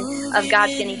realization of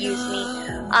God's going to use me.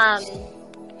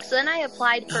 So then I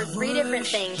applied for 3 different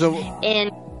things.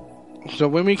 So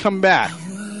when we come back,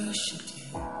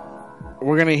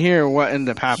 we're going to hear what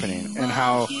ended up happening and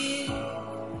how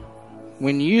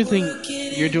when you think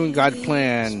you're doing God's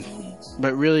plan,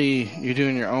 but really you're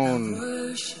doing your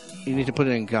own, you need to put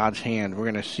it in God's hand.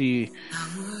 We're going to see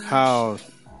how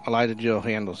Elijah Joe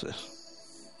handles this.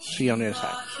 See you on the other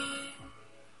side.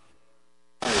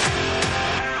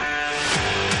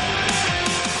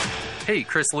 Hey,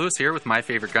 Chris Lewis here with My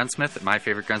Favorite Gunsmith at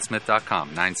myfavoritegunsmith.com,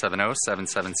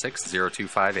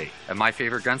 970-776-0258. At My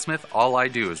Favorite Gunsmith, all I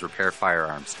do is repair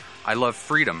firearms. I love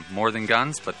freedom more than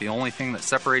guns, but the only thing that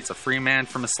separates a free man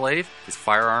from a slave is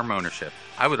firearm ownership.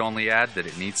 I would only add that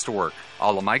it needs to work.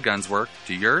 All of my guns work.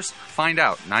 Do yours? Find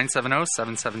out.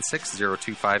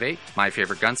 970-776-0258. My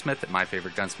Favorite Gunsmith at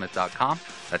myfavoritegunsmith.com.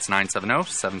 That's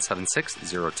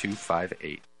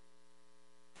 970-776-0258.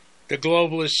 The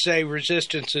globalists say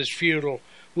resistance is futile.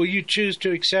 Will you choose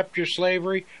to accept your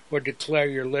slavery or declare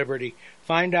your liberty?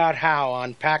 Find out how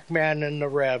on Pac-Man and the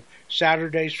Rev,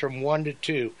 Saturdays from 1 to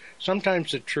 2.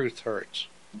 Sometimes the truth hurts.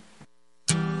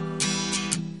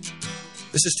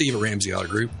 This is Steve at Ramsey Auto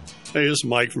Group. Hey, this is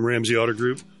Mike from Ramsey Auto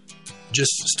Group.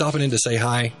 Just stopping in to say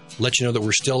hi, let you know that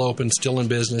we're still open, still in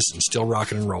business, and still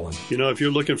rocking and rolling. You know, if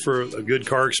you're looking for a good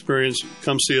car experience,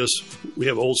 come see us. We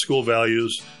have old school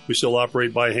values. We still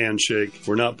operate by handshake.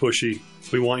 We're not pushy.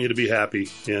 We want you to be happy,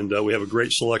 and we have a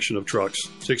great selection of trucks.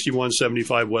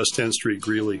 6175 West 10th Street,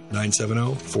 Greeley.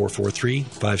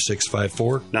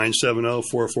 970-443-5654.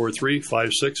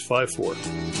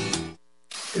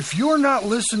 970-443-5654. If you're not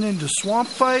listening to Swamp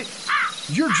Fight,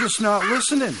 you're just not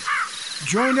listening.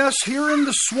 Join us here in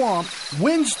the swamp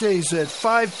Wednesdays at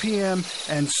 5 p.m.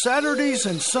 and Saturdays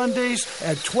and Sundays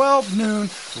at 12 noon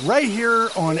right here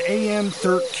on AM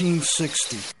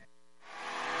 1360.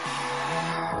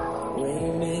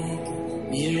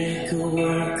 Miracle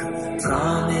worker,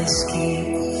 promise keep,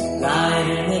 light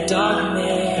in the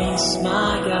darkness,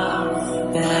 my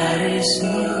God, that is who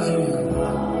you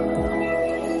are.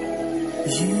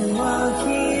 You are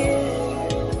here,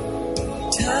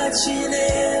 touching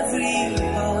every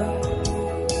heart.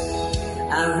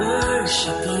 I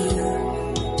worship you,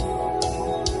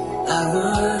 I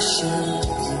worship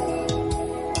you.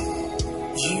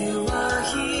 You are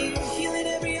here, healing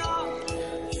every heart.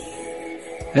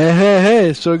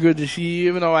 Hey, so good to see you,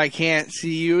 even though I can't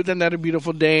see you. It's another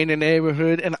beautiful day in the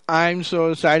neighborhood, and I'm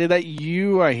so excited that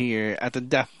you are here at the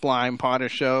Deaf Blind Potter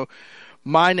Show.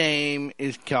 My name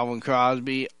is Calvin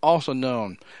Crosby, also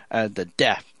known as the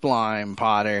Deaf Blind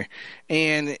Potter,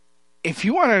 and if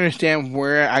you want to understand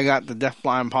where I got the Deaf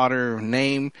Blind Potter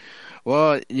name,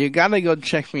 well, you gotta go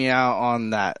check me out on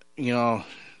that, the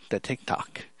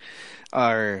TikTok,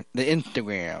 or the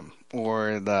Instagram,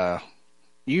 or the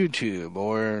YouTube,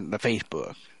 or the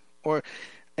Facebook,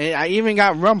 and I even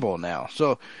got Rumble now.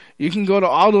 So you can go to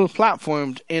all those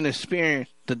platforms and experience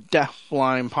the Deaf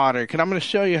Blind Potter. Because I'm going to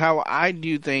show you how I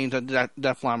do things at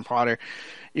Deaf Blind Potter.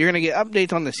 You're going to get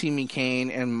updates on the See Me Cane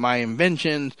and my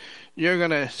inventions. You're going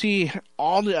to see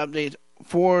all the updates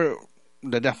for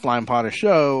the Deaf Blind Potter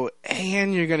Show,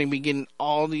 and you're going to be getting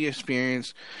all the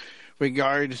experience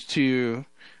regards to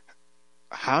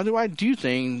how do I do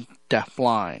things deaf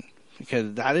blind.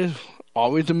 Because that is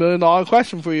always the $1 million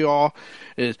question for you all,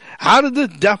 is how does this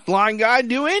deaf blind guy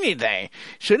do anything?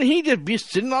 Shouldn't he just be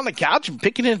sitting on the couch and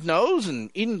picking his nose and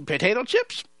eating potato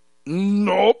chips?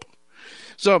 Nope.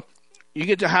 So you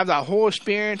get to have that whole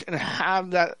experience and have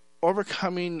that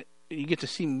overcoming. You get to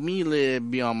see me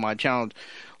live beyond my challenge,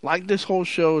 like this whole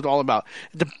show is all about.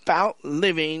 It's about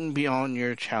living beyond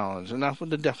your challenge, and that's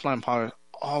what the Deaf Blind Potter is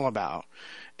all about.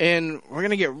 And we're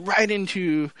going to get right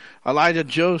into Elijah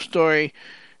Joe's story.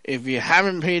 If you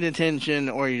haven't paid attention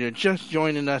or you're just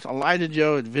joining us, Elijah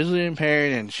Joe is visually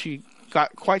impaired, and she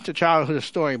got quite the childhood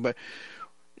story, but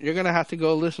you're going to have to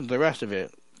go listen to the rest of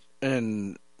it.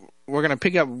 And we're going to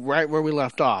pick up right where we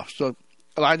left off. So,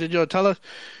 Elijah Joe, tell us,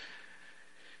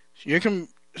 you're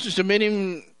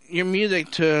submitting your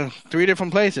music to 3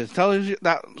 different places. Tell us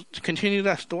that, continue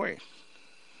that story.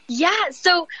 Yeah,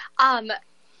 so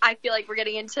I feel like we're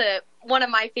getting into one of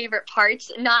my favorite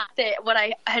parts. Not that what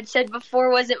I had said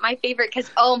before wasn't my favorite, because,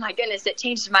 oh my goodness, it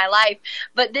changed my life.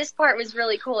 But this part was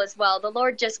really cool as well. The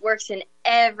Lord just works in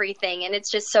everything, and it's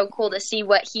just so cool to see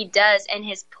what he does and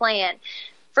his plan.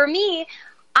 For me,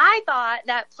 I thought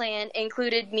that plan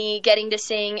included me getting to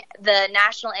sing the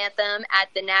national anthem at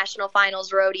the National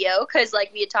Finals Rodeo because,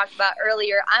 like we had talked about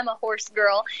earlier, I'm a horse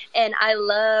girl, and I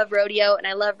love rodeo, and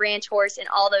I love ranch horse and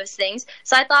all those things.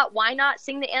 So I thought, why not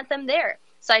sing the anthem there?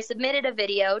 So I submitted a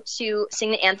video to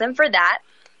sing the anthem for that.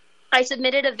 I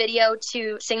submitted a video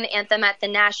to sing the anthem at the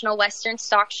National Western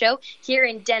Stock Show here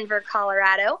in Denver,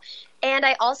 Colorado. And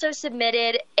I also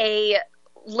submitted a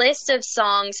list of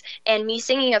songs and me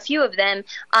singing a few of them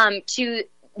to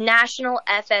National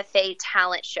FFA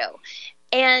Talent Show.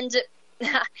 And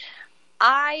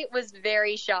I was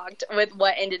very shocked with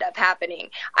what ended up happening.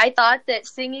 I thought that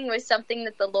singing was something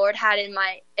that the Lord had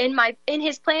in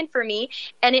his plan for me,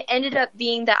 and it ended up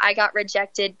being that I got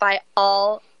rejected by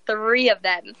all 3 of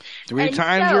them. 3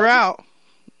 times you're out.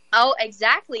 Oh,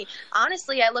 exactly.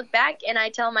 Honestly, I look back and I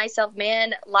tell myself,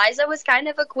 man, Liza was kind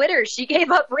of a quitter. She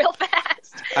gave up real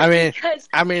fast. I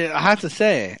mean, I have to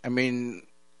say, in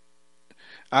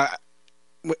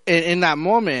that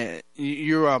moment,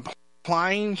 you're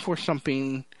applying for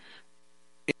something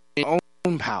in your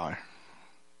own power.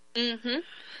 Mm-hmm.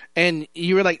 And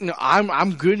you were like, no,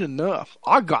 I'm good enough.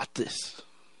 I got this.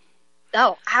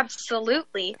 Oh,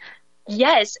 absolutely.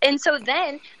 Yes. And so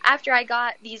then after I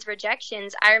got these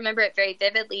rejections, I remember it very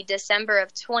vividly, December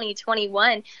of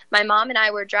 2021, my mom and I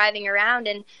were driving around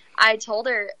and I told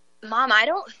her, Mom, I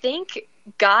don't think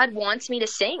God wants me to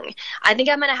sing. I think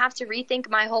I'm going to have to rethink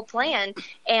my whole plan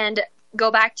and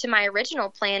go back to my original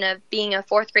plan of being a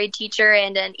 4th grade teacher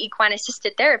and an equine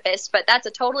assisted therapist, but that's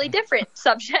a totally different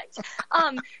subject.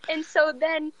 And so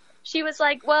then she was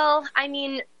like, well, I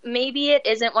mean, maybe it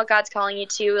isn't what God's calling you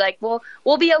to. Like,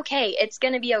 we'll be okay. It's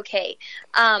going to be okay.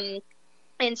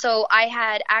 And so I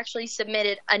had actually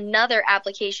submitted another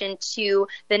application to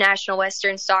the National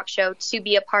Western Stock Show to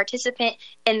be a participant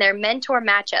in their mentor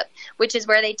matchup, which is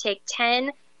where they take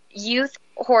 10 youth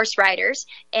horse riders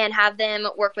and have them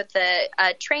work with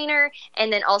a trainer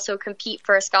and then also compete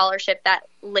for a scholarship that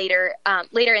later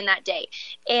in that day.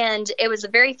 And it was the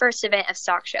very first event of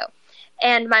Stock Show.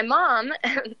 And my mom,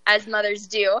 as mothers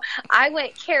do, I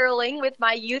went caroling with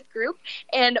my youth group,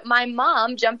 and my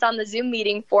mom jumped on the Zoom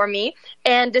meeting for me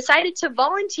and decided to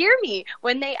volunteer me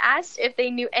when they asked if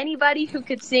they knew anybody who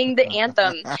could sing the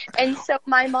anthem. And so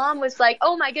my mom was like,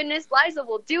 oh my goodness, Liza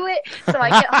will do it. So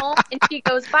I get home, and she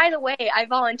goes, by the way, I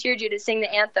volunteered you to sing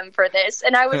the anthem for this.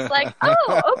 And I was like,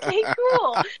 oh, okay,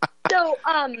 cool. So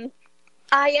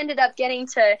I ended up getting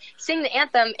to sing the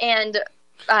anthem and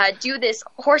do this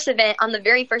horse event on the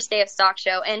very first day of Stock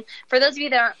Show. And for those of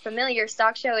you that aren't familiar,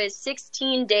 Stock Show is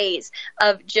 16 days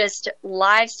of just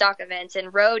livestock events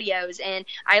and rodeos. And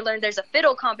I learned there's a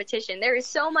fiddle competition. There is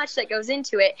so much that goes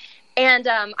into it. And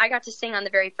I got to sing on the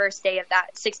very first day of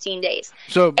that 16 days.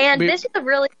 This is a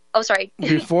really... Oh, sorry.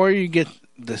 Before you get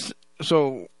this...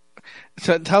 So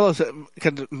tell us,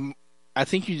 because I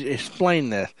think you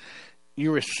explained this.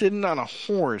 You were sitting on a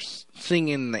horse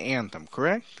singing the anthem,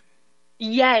 correct?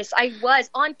 Yes, I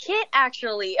was on Kit,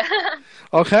 actually.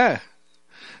 Okay,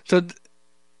 so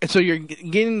you're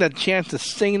getting the chance to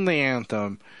sing the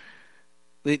anthem.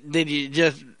 Did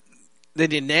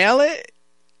you nail it,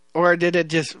 or did it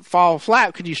just fall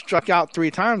flat because you struck out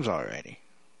 3 times already?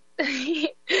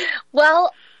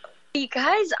 Well,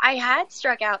 because I had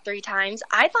struck out 3 times,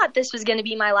 I thought this was going to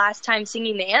be my last time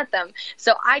singing the anthem.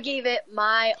 So I gave it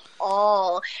my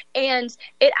all. And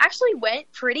it actually went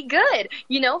pretty good.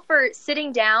 You know, for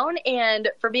sitting down and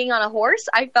for being on a horse,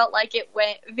 I felt like it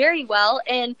went very well.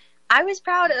 And I was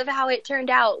proud of how it turned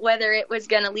out, whether it was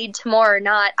going to lead to more or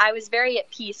not. I was very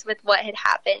at peace with what had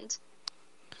happened.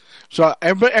 So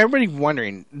everybody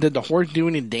wondering, did the horse do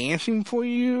any dancing for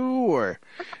you,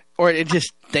 or it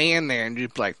just stand there and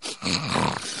just like...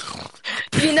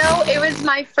 You know, it was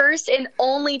my first and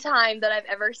only time that I've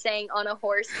ever sang on a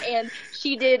horse, and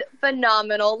she did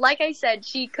phenomenal. Like I said,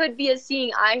 she could be a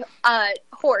seeing eye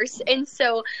horse, and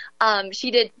so she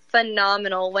did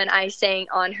phenomenal when I sang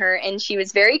on her, and she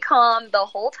was very calm the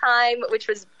whole time, which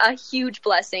was a huge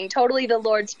blessing. Totally the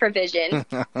Lord's provision.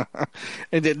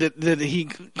 And did he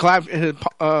clap his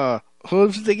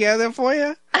hooves together for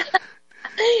you?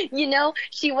 You know,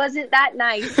 she wasn't that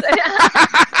nice.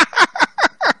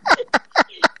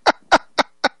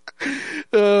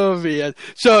 Oh man!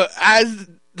 So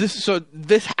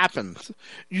this happens,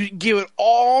 you give it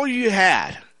all you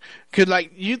had, cause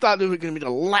like you thought this was gonna be the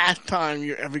last time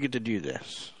you ever get to do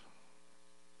this.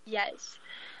 Yes,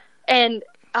 and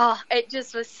it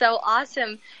just was so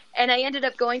awesome. And I ended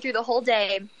up going through the whole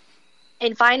day.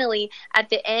 And finally, at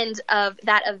the end of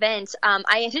that event,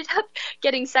 I ended up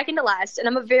getting second to last. And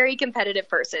I'm a very competitive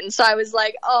person. So I was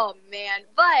like, oh, man.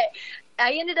 But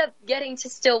I ended up getting to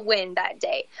still win that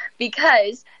day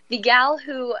because the gal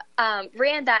who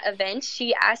ran that event,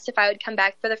 she asked if I would come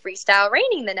back for the freestyle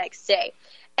reining the next day.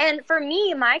 And for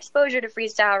me, my exposure to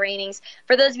freestyle reinings,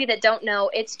 for those of you that don't know,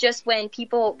 it's just when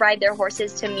people ride their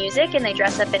horses to music and they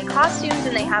dress up in costumes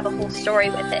and they have a whole story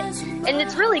with it. And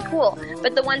it's really cool.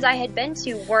 But the ones I had been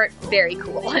to weren't very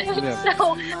cool.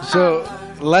 Yeah. So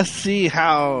let's see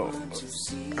how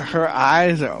her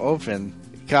eyes are open.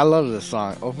 I love this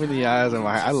song. Open the eyes of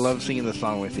my heart. I love singing the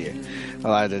song with you,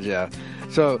 Elijah Joe.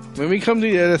 So when we come to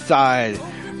the other side,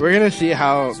 we're going to see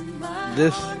how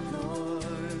this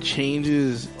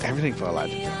changes everything for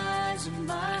Elijah Joe.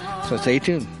 So stay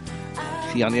tuned.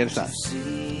 See you on the other side.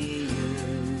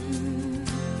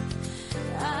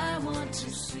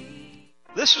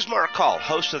 This is Mark Call,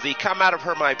 host of the Come Out of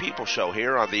Her My People show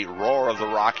here on the Roar of the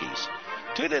Rockies.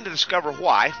 Tune in to discover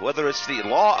why, whether it's the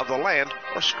law of the land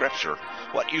or scripture,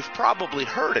 what you've probably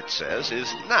heard it says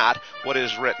is not what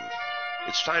is written.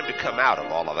 It's time to come out of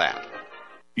all of that.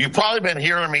 You've probably been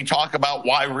hearing me talk about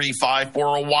Y-Refi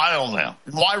for a while now.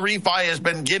 Y-Refi has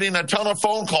been getting a ton of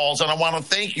phone calls, and I want to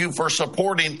thank you for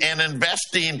supporting and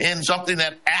investing in something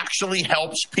that actually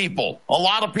helps people. A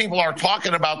lot of people are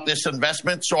talking about this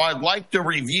investment, so I'd like to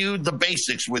review the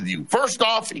basics with you. First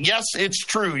off, yes, it's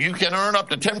true. You can earn up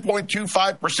to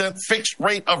 10.25% fixed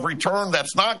rate of return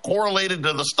that's not correlated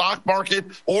to the stock market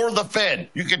or the Fed.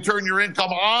 You can turn your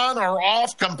income on or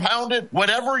off, compounded,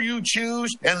 whatever you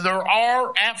choose, and there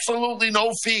are absolutely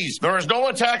no fees. There is no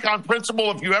attack on principal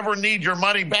if you ever need your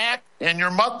money back, and your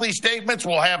monthly statements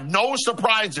will have no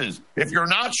surprises. If you're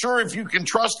not sure if you can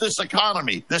trust this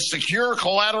economy, this secure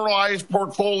collateralized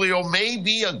portfolio may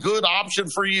be a good option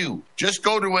for you. Just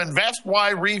go to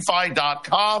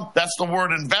investyrefi.com. That's the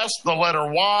word invest, the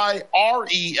letter Y,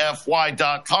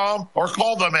 REFY.com, or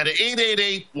call them at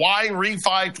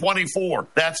 888-Y-REFI-24.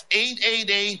 That's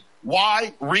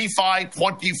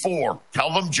 888-Y-REFI-24.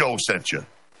 Tell them Joe sent you.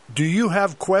 Do you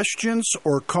have questions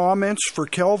or comments for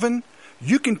Kelvin?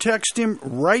 You can text him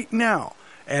right now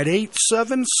at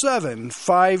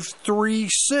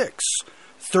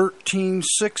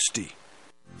 877-536-1360.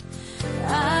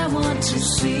 I want to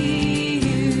see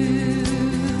you,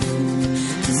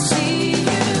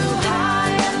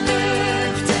 high and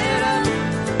lifted up,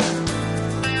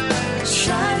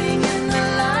 shining in the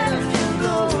light of your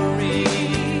glory.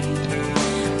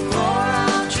 Pour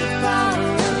out your power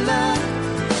and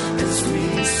love as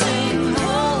we sing,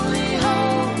 holy,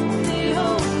 holy,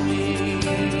 holy.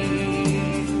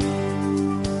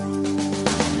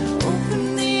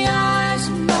 Open the eyes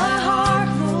of my heart,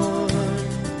 Lord.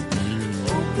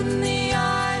 Open the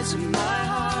eyes of my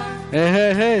heart.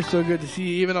 Hey, so good to see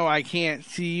you. Even though I can't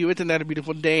see you, it's another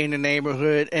beautiful day in the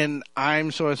neighborhood, and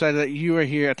I'm so excited that you are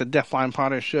here at the Deafblind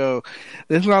Potter Show.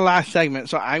 This is our last segment,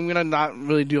 so I'm going to not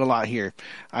really do a lot here.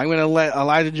 I'm going to let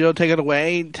Elijah Joe take it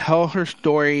away, tell her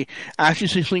story. Actually,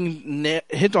 she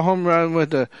hit the home run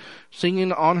with the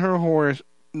singing on her horse,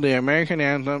 the American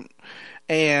anthem,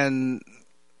 and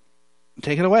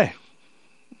take it away.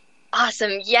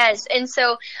 Awesome, yes. And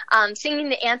so singing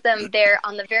the anthem there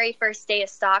on the very first day of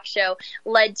Stock Show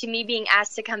led to me being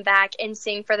asked to come back and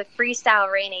sing for the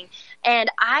freestyle reining. And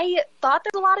I thought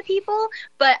there was a lot of people,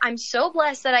 but I'm so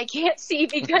blessed that I can't see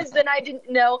because then I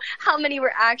didn't know how many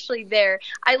were actually there.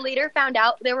 I later found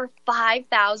out there were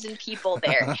 5,000 people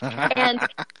there. And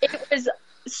it was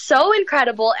so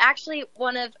incredible. Actually,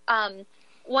 one of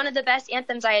the best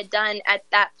anthems I had done at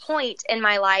that point in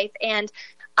my life. And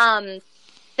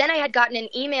then I had gotten an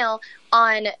email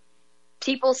on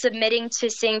people submitting to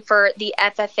sing for the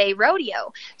FFA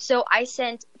rodeo. So I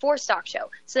sent for Stock Show.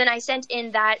 So then I sent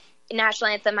in that national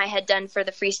anthem I had done for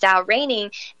the freestyle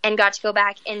reining and got to go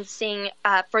back and sing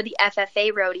for the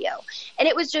FFA rodeo. And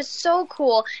it was just so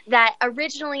cool that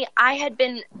originally I had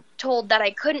been told that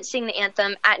I couldn't sing the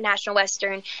anthem at National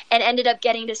Western and ended up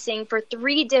getting to sing for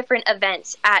 3 different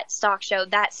events at Stock Show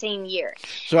that same year.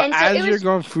 So as you're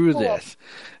going through this,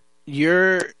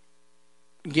 you're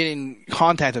getting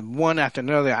contacted one after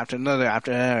another, after another,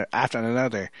 after another, after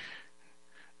another.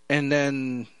 And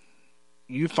then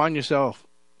you find yourself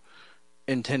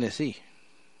in Tennessee.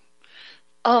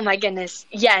 Oh my goodness.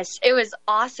 Yes, it was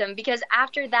awesome because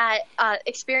after that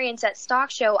experience at Stock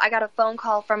Show, I got a phone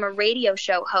call from a radio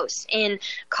show host in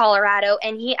Colorado,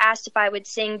 and he asked if I would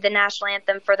sing the national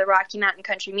anthem for the Rocky Mountain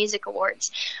Country Music Awards.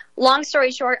 Long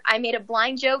story short, I made a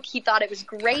blind joke. He thought it was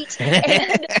great.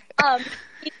 And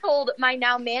he told my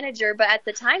now manager, but at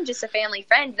the time just a family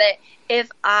friend, that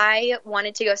if I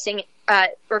wanted to go sing,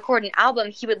 record an album,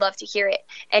 he would love to hear it,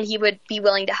 and he would be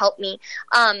willing to help me.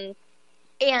 And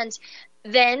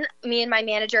then me and my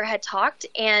manager had talked,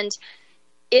 and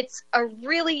it's a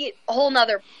really whole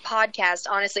nother podcast,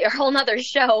 honestly, a whole nother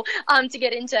show to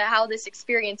get into how this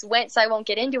experience went, so I won't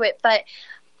get into it. But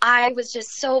I was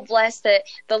just so blessed that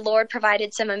the Lord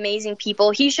provided some amazing people.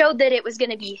 He showed that it was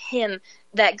going to be Him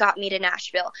that got me to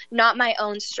Nashville, not my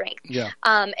own strength. Yeah.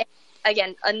 And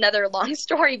again, another long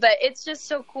story, but it's just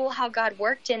so cool how God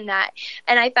worked in that.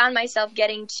 And I found myself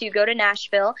getting to go to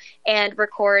Nashville and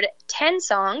record 10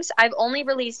 songs. I've only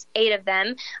released 8 of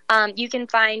them. You can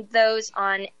find those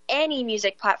on any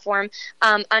music platform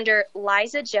under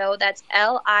Liza Joe. That's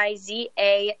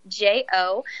Lizajo.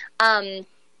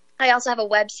 I also have a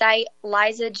website,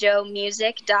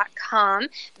 lizajoemusic.com,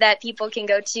 that people can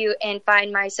go to and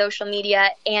find my social media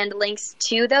and links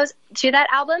to that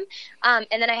album. And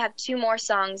then I have 2 more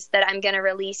songs that I'm going to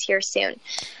release here soon.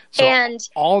 So and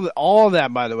all of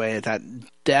that, by the way, is at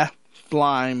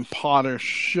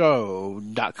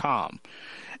deafblindpottershow.com.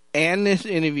 And this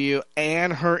interview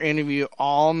and her interview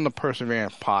on the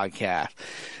Perseverance podcast.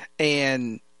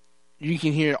 And you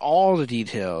can hear all the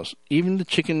details, even the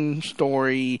chicken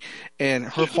story and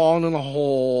her falling in the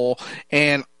hole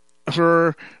and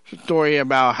her story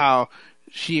about how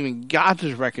she even got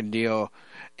this record deal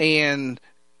and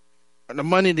the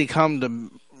money to come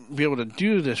to be able to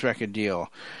do this record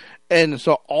deal. And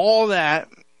so all that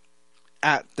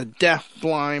at the Deaf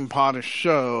Blind Potter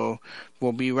Show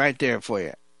will be right there for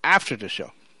you after the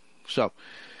show. So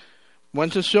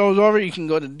once the show's over, you can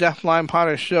go to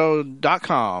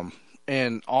deafblindpottershow.com.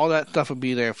 And all that stuff will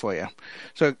be there for you.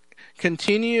 So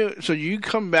continue. So you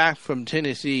come back from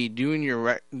Tennessee doing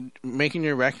making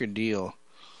your record deal,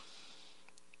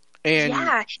 and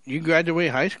you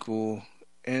graduate high school,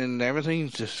 and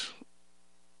everything's just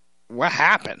what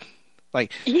happened.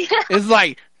 Like it's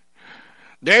like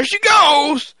there she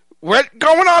goes. What's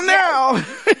going on now?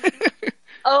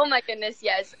 Oh my goodness,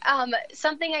 yes.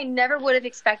 Something I never would have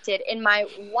expected in my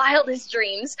wildest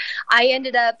dreams. I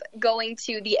ended up going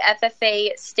to the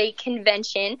FFA state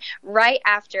convention right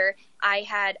after I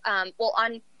had,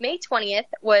 on May 20th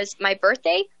was my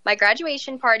birthday, my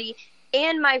graduation party,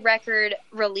 and my record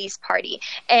release party.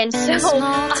 And so it was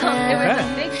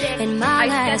a big day.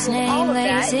 I scheduled all of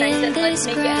that, and I said, let's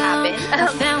make it happen.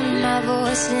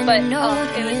 But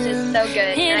it was just so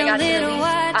good. And I got to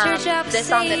release this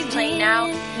song that's playing now.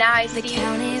 Now I see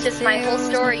just my whole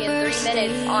story in 3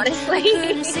 minutes, honestly.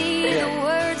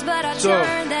 So,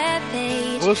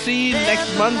 we'll see you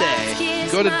next Monday.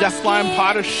 Go to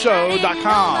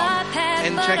deafblindpottershow.com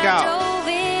and check out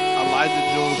Liza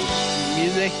Joe's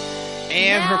music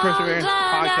and her Perseverance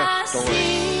podcast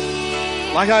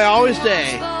story. Like I always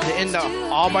say, to end off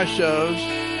all my shows,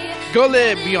 go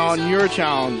live beyond your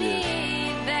challenges.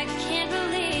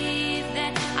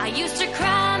 I used to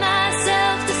cry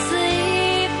myself to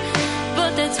sleep,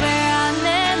 but that's where I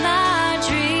met my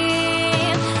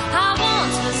dream. I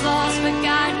once was lost, but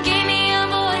God gave me a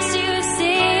voice to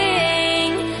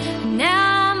sing.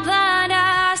 Now I'm blind,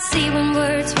 I see when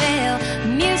words fail.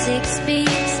 Music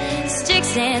speaks,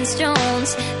 sticks and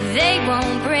stones, they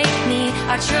won't break me.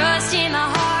 I trust in my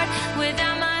heart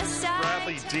without my sight.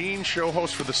 Bradley Dean, show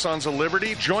host for the Sons of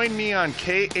Liberty. Join me on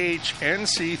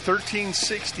KHNC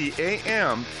 1360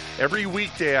 AM every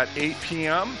weekday at 8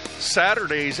 p.m.,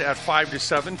 Saturdays at 5 to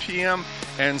 7 p.m.,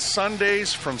 and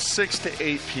Sundays from 6 to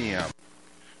 8 p.m.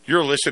 You're listening